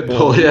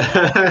Pitbull.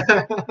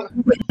 Yeah.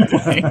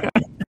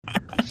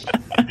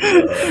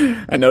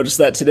 I noticed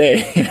that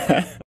today.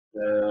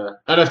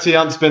 NFT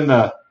Ant's been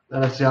there.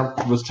 NFT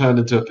Ant was turned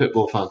into a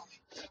Pitbull fan.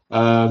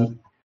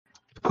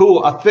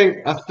 Cool. I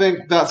think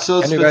that's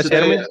us Can you for guys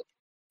today. hear me?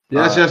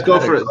 Yes, go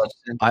for it.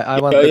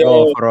 I want to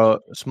go for a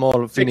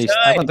small finish.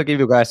 I want to give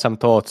you guys some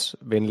thoughts.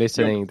 Been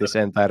listening this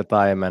entire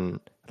time and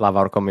love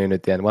our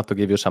community and want to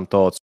give you some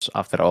thoughts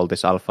after all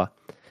this alpha.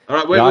 All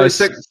right, wait,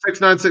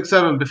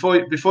 6967.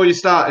 Before you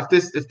start,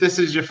 if this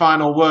is your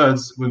final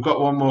words, we've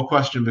got one more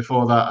question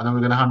before that, and then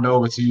we're going to hand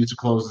over to you to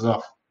close us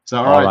off. Is that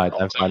all right? All right,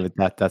 I'm fine with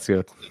that. That's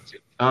good.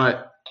 All right.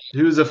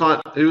 Who was the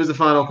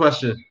final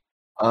question?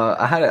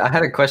 I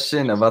had a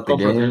question about the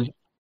game.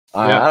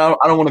 Yeah.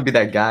 I don't want to be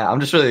that guy. I'm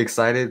just really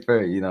excited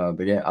for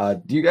the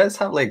game. Do you guys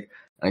have like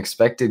an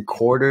expected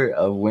quarter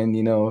of when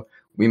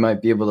we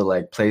might be able to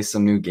like play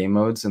some new game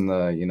modes in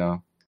the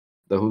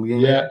Hooligan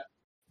game? Yeah.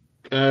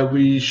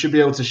 We should be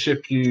able to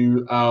ship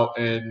you out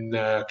in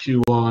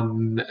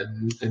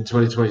Q1 in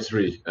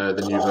 2023,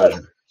 the new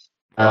version.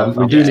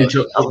 We do need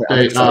to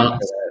update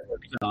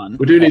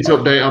we do need to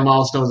update our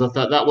milestones of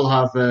that. That will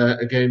have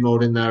a game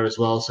mode in there as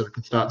well, so we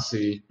can start to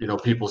see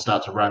people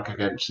start to rank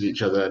against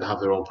each other and have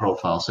their own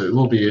profile. So it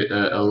will be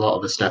a lot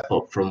of a step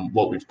up from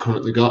what we've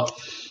currently got.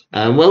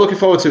 And we're looking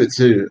forward to it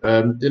too.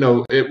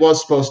 It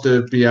was supposed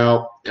to be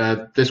out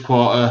this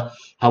quarter.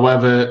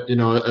 However,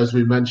 as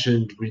we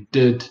mentioned, we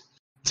did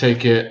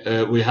take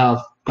it. We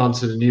have gone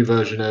to the new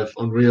version of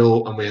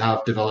Unreal, and we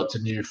have developed a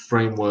new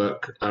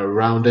framework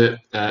around it,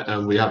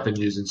 and we have been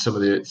using some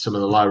of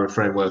the Lyra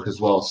framework as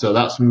well. So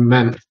that's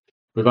meant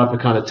we've had to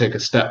kind of take a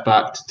step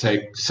back to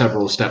take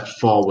several steps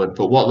forward.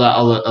 But what that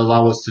will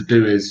allow us to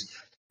do is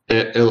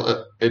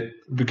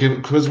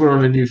because we're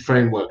on a new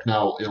framework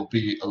now, it'll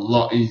be a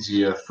lot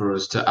easier for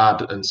us to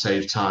add and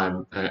save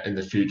time in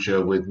the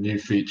future with new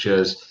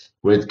features,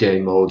 with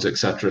game modes,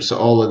 etc. So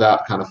all of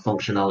that kind of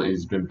functionality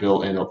has been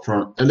built in up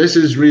front. And this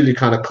is really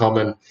kind of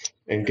common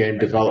in game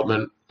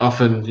development.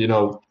 Often,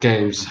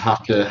 games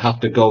have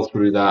to go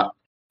through that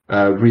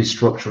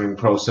restructuring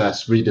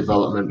process,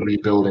 redevelopment,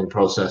 rebuilding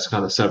process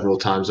kind of several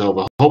times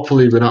over.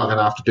 Hopefully we're not going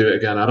to have to do it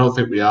again. I don't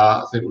think we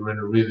are. I think we're in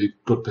a really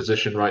good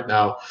position right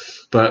now.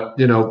 But,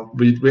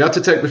 we had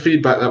to take the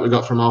feedback that we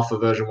got from alpha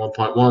version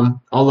 1.1.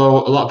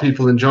 Although a lot of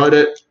people enjoyed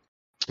it,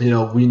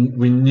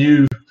 we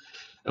knew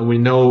and we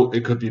know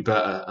it could be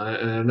better.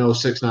 And I know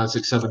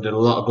 6967 did a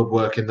lot of good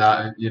work in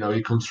that. And,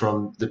 he comes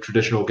from the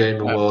traditional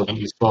gaming world and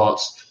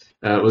esports.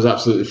 It was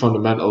absolutely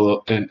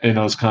fundamental in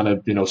us kind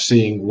of,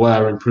 seeing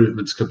where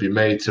improvements could be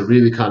made to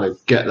really kind of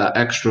get that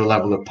extra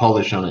level of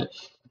polish on it.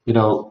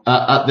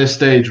 At this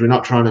stage, we're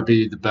not trying to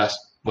be the best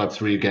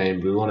Web3 game.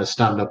 We want to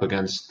stand up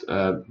against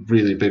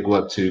really big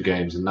Web2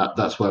 games, and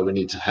that's where we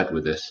need to head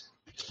with this.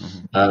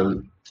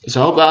 So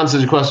I hope that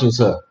answers your question,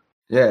 sir.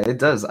 Yeah, it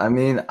does. I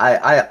mean,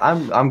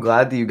 I'm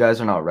glad that you guys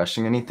are not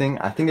rushing anything.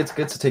 I think it's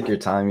good to take your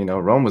time.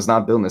 Rome was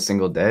not built in a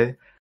single day.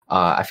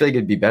 I feel like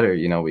it'd be better,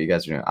 what you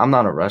guys are doing. I'm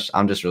not in a rush.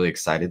 I'm just really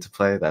excited to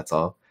play. That's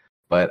all.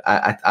 But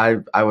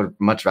I would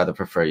much rather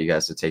prefer you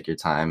guys to take your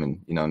time and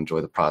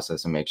enjoy the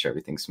process and make sure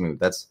everything's smooth.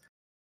 That's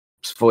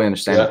fully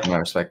understandable, and I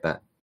respect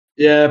that.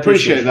 Yeah,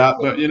 appreciate that.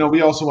 But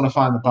we also want to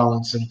find the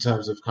balance in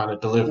terms of kind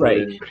of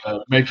delivering,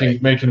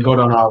 making good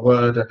on our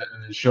word, and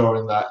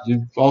ensuring that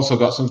you've also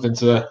got something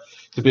to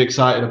be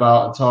excited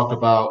about and talk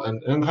about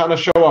and kind of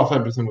show off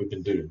everything we've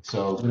been doing.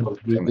 So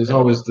there's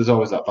always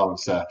that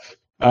balance there.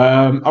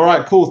 All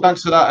right, cool.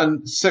 Thanks for that.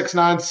 And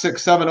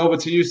 6967, over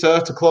to you,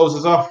 sir, to close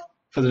us off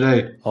for the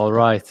day. All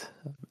right.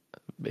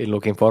 Been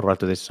looking forward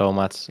to this so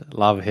much.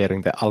 Love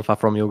hearing the alpha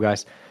from you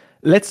guys.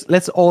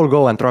 Let's all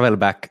go and travel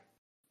back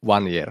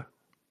 1 year.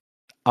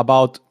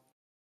 About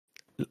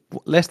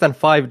less than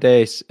 5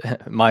 days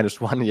minus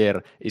 1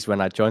 year is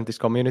when I joined this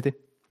community.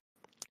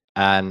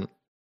 And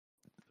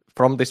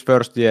from this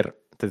first year,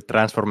 the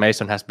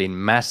transformation has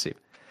been massive.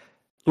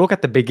 Look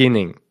at the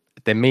beginning,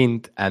 the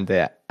mint and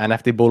the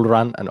NFT bull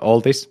run and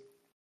all this,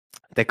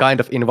 the kind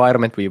of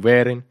environment we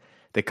were in,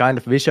 the kind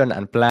of vision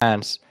and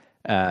plans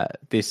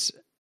this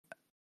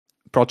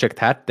project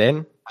had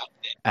then,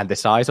 and the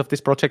size of this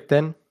project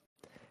then,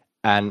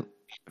 and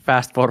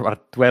fast forward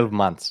 12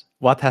 months.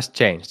 What has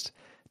changed?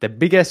 The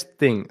biggest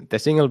thing, the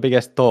single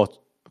biggest thought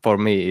for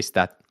me is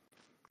that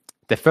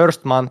the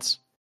first months,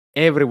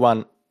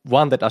 everyone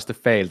wanted us to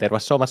fail. There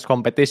was so much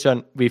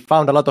competition. We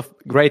found a lot of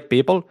great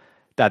people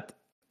that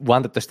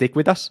wanted to stick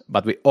with us,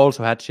 but we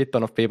also had shit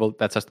ton of people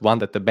that just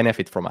wanted to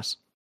benefit from us.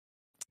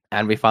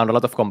 And we found a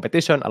lot of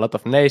competition, a lot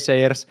of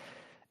naysayers.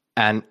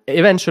 And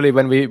eventually,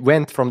 when we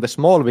went from the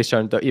small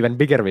vision to even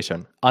bigger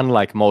vision,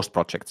 unlike most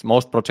projects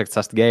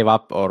just gave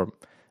up, or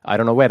I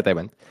don't know where they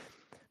went.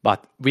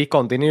 But we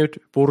continued,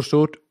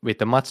 pursued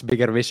with a much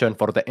bigger vision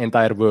for the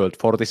entire world,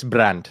 for this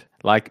brand,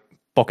 like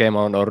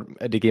Pokemon or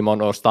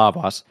Digimon or Star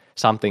Wars,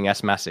 something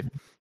as massive.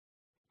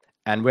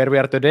 And where we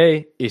are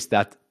today is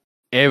that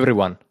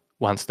everyone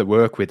wants to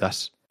work with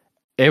us.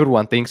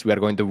 Everyone thinks we are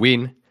going to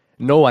win.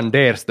 No one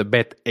dares to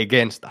bet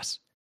against us.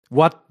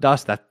 What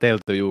does that tell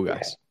to you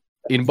guys?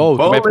 In both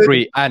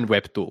Web3 and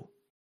Web2.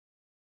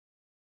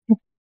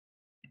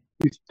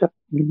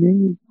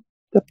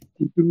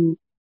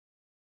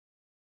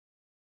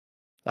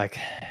 Like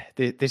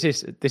this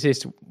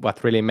is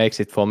what really makes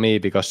it for me,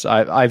 because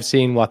I've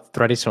seen what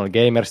traditional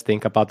gamers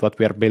think about what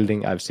we are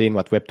building. I've seen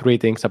what Web3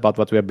 thinks about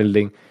what we are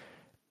building.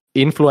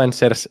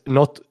 Influencers,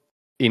 not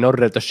in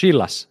order to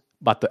shill us,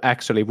 but to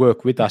actually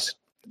work with us.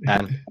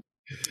 And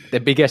the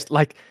biggest,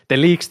 like the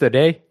leaks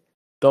today,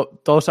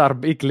 those are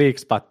big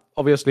leaks, but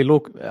obviously,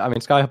 look, I mean,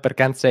 Skyhopper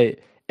can't say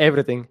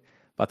everything,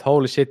 but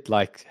holy shit,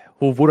 like,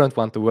 who wouldn't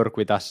want to work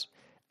with us?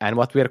 And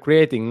what we are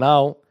creating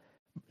now,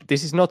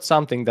 this is not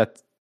something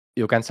that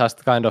you can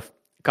just kind of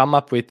come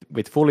up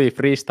with fully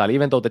freestyle,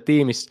 even though the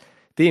team is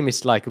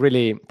like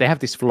really, they have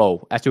this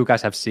flow, as you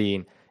guys have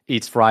seen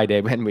each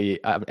Friday when we,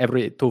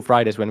 every 2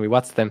 Fridays when we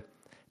watch them,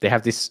 they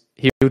have this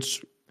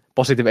huge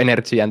positive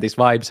energy and these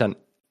vibes, and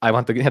I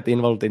want to get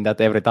involved in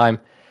that every time.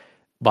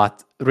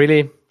 But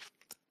really,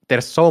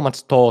 there's so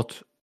much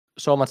thought,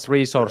 so much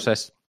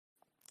resources,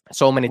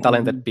 so many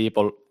talented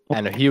people,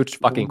 and a huge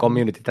fucking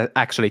community that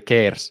actually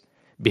cares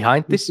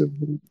behind this.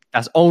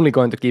 That's only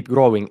going to keep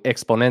growing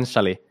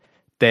exponentially.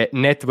 The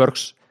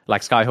networks,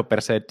 like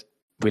Skyhopper said,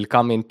 will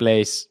come in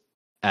place,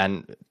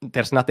 and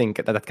there's nothing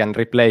that can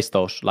replace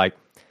those. Like,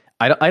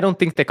 I don't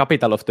think the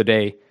capital of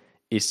today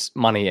is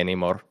money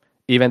anymore,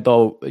 even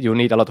though you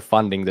need a lot of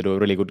funding to do a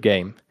really good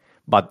game.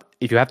 But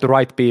if you have the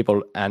right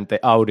people and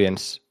the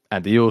audience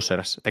and the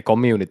users, the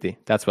community,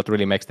 that's what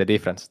really makes the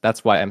difference.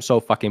 That's why I'm so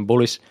fucking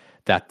bullish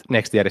that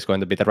next year is going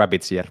to be the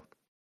Rabbids year.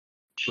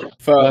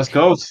 Let's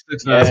go.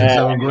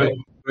 6-9-6-7,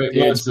 great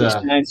words there.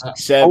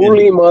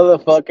 Holy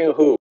motherfucking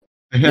who?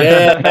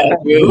 Yeah,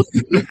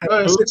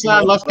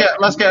 6-9.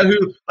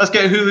 Let's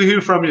get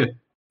who from you.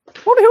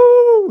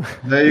 Hoo!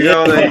 There you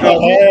go. There you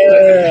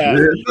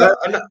go.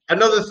 Yeah.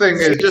 Another thing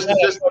is just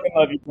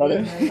love you,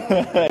 brother.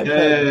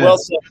 Yeah. Well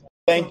said.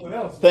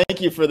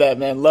 Thank you for that,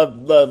 man.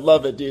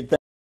 Love it, dude.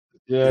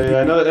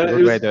 Yeah. No, I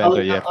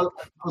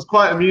was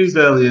quite amused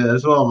earlier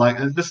as well. Like,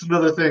 this is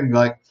another thing.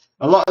 Like,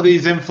 a lot of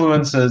these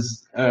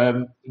influencers.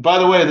 By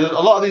the way,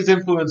 a lot of these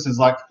influencers,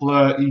 like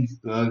Fleur,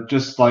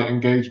 just like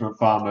engagement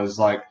farmers,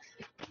 like,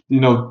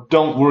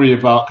 don't worry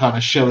about kind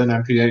of shilling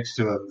MPH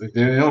to them.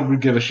 They don't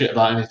give a shit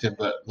about anything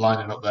but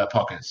lining up their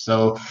pockets.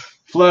 So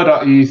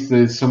Fleur.eth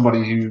is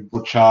somebody who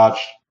would charge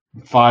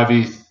 5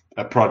 ETH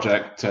a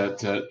project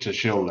to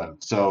shill them.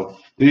 So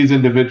these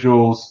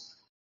individuals,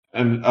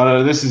 and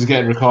this is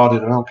getting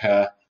recorded, I don't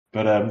care,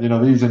 but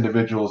these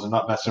individuals are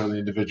not necessarily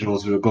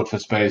individuals who are good for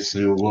space,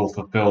 who will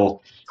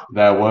fulfill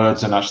their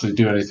words and actually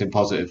do anything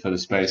positive for the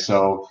space.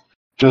 So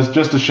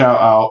just a shout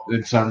out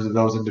in terms of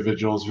those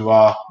individuals who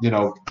are,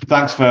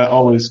 thanks for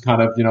always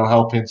kind of,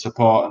 helping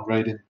support and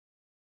raiding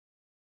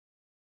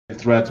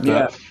threads.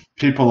 But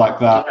people like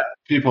that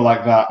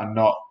are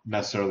not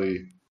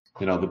necessarily,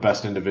 the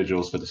best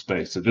individuals for the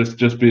space. So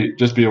just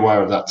be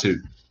aware of that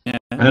too. Yeah.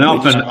 And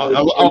often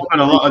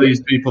a lot of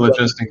these people are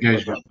just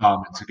engagement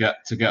farming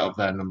to get up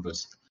their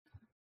numbers.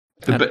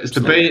 It's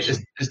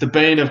the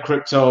bane of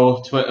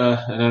crypto Twitter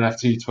and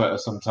NFT Twitter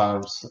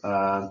sometimes,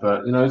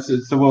 but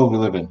it's the world we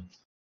live in.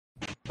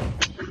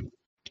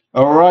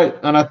 All right,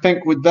 and I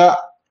think with that,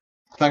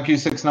 thank you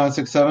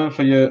 6-9-6-7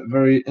 for your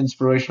very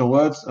inspirational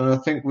words, and I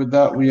think with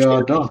that we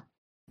are done,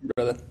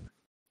 brother.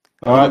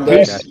 All right,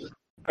 peace.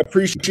 I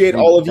appreciate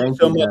all of you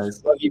so much.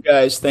 Love you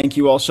guys. Thank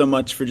you all so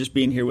much for just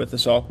being here with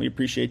us all. We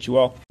appreciate you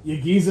all. You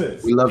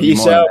geezers. We love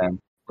Peace you more, out. Man.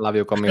 Love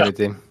you,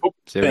 community.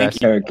 See you Thank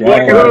guys. you.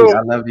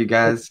 I love you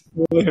guys.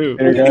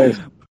 Hey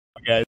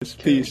guys.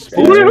 Peace.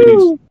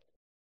 Did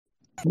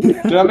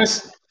I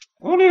miss?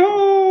 Dude,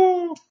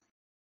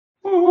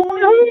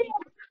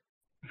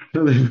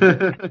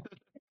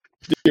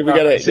 we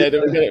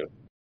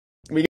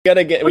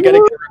gotta get a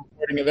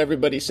recording of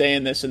everybody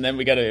saying this, and then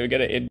we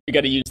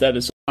gotta use that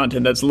as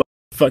content. That's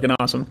fucking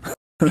awesome.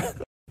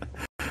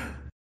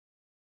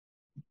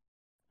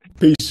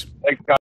 Peace. Thanks, guys.